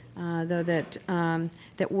believe though that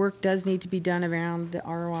that work does need to be done around the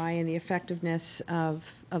ROI and the effectiveness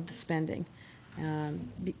of the spending,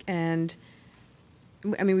 and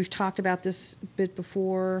I mean we've talked about this a bit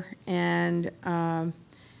before, and I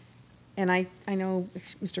know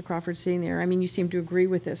Mr. Crawford's sitting there. I mean, you seem to agree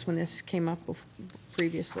with this when this came up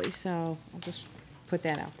previously, so I'll just put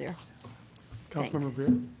that out there. Councilmember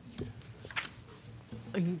Greer?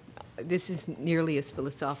 This is nearly a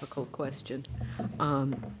philosophical question.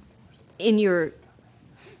 In your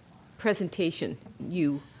presentation,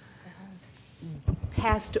 you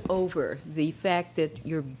passed over the fact that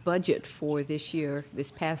your budget for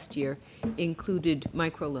this past year, included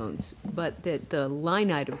microloans, but that the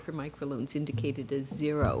line item for microloans indicated as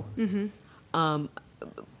zero. Mm-hmm.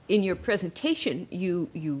 In your presentation,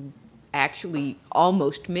 you actually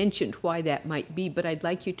almost mentioned why that might be, but I'd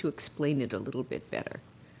like you to explain it a little bit better.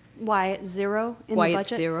 Why it's zero in Why the it's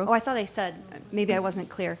budget? zero? Oh, I thought I said, maybe I wasn't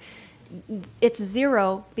clear. It's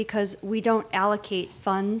zero because we don't allocate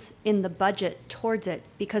funds in the budget towards it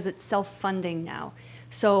because it's self-funding now.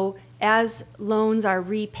 So as loans are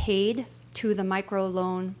repaid to the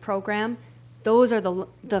microloan program, those are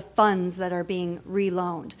the funds that are being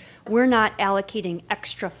reloaned. We're not allocating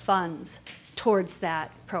extra funds towards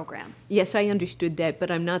that program. Yes, I understood that,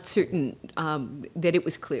 but I'm not certain that it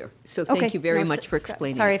was clear. So thank you very much for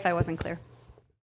explaining. Sorry if I wasn't clear.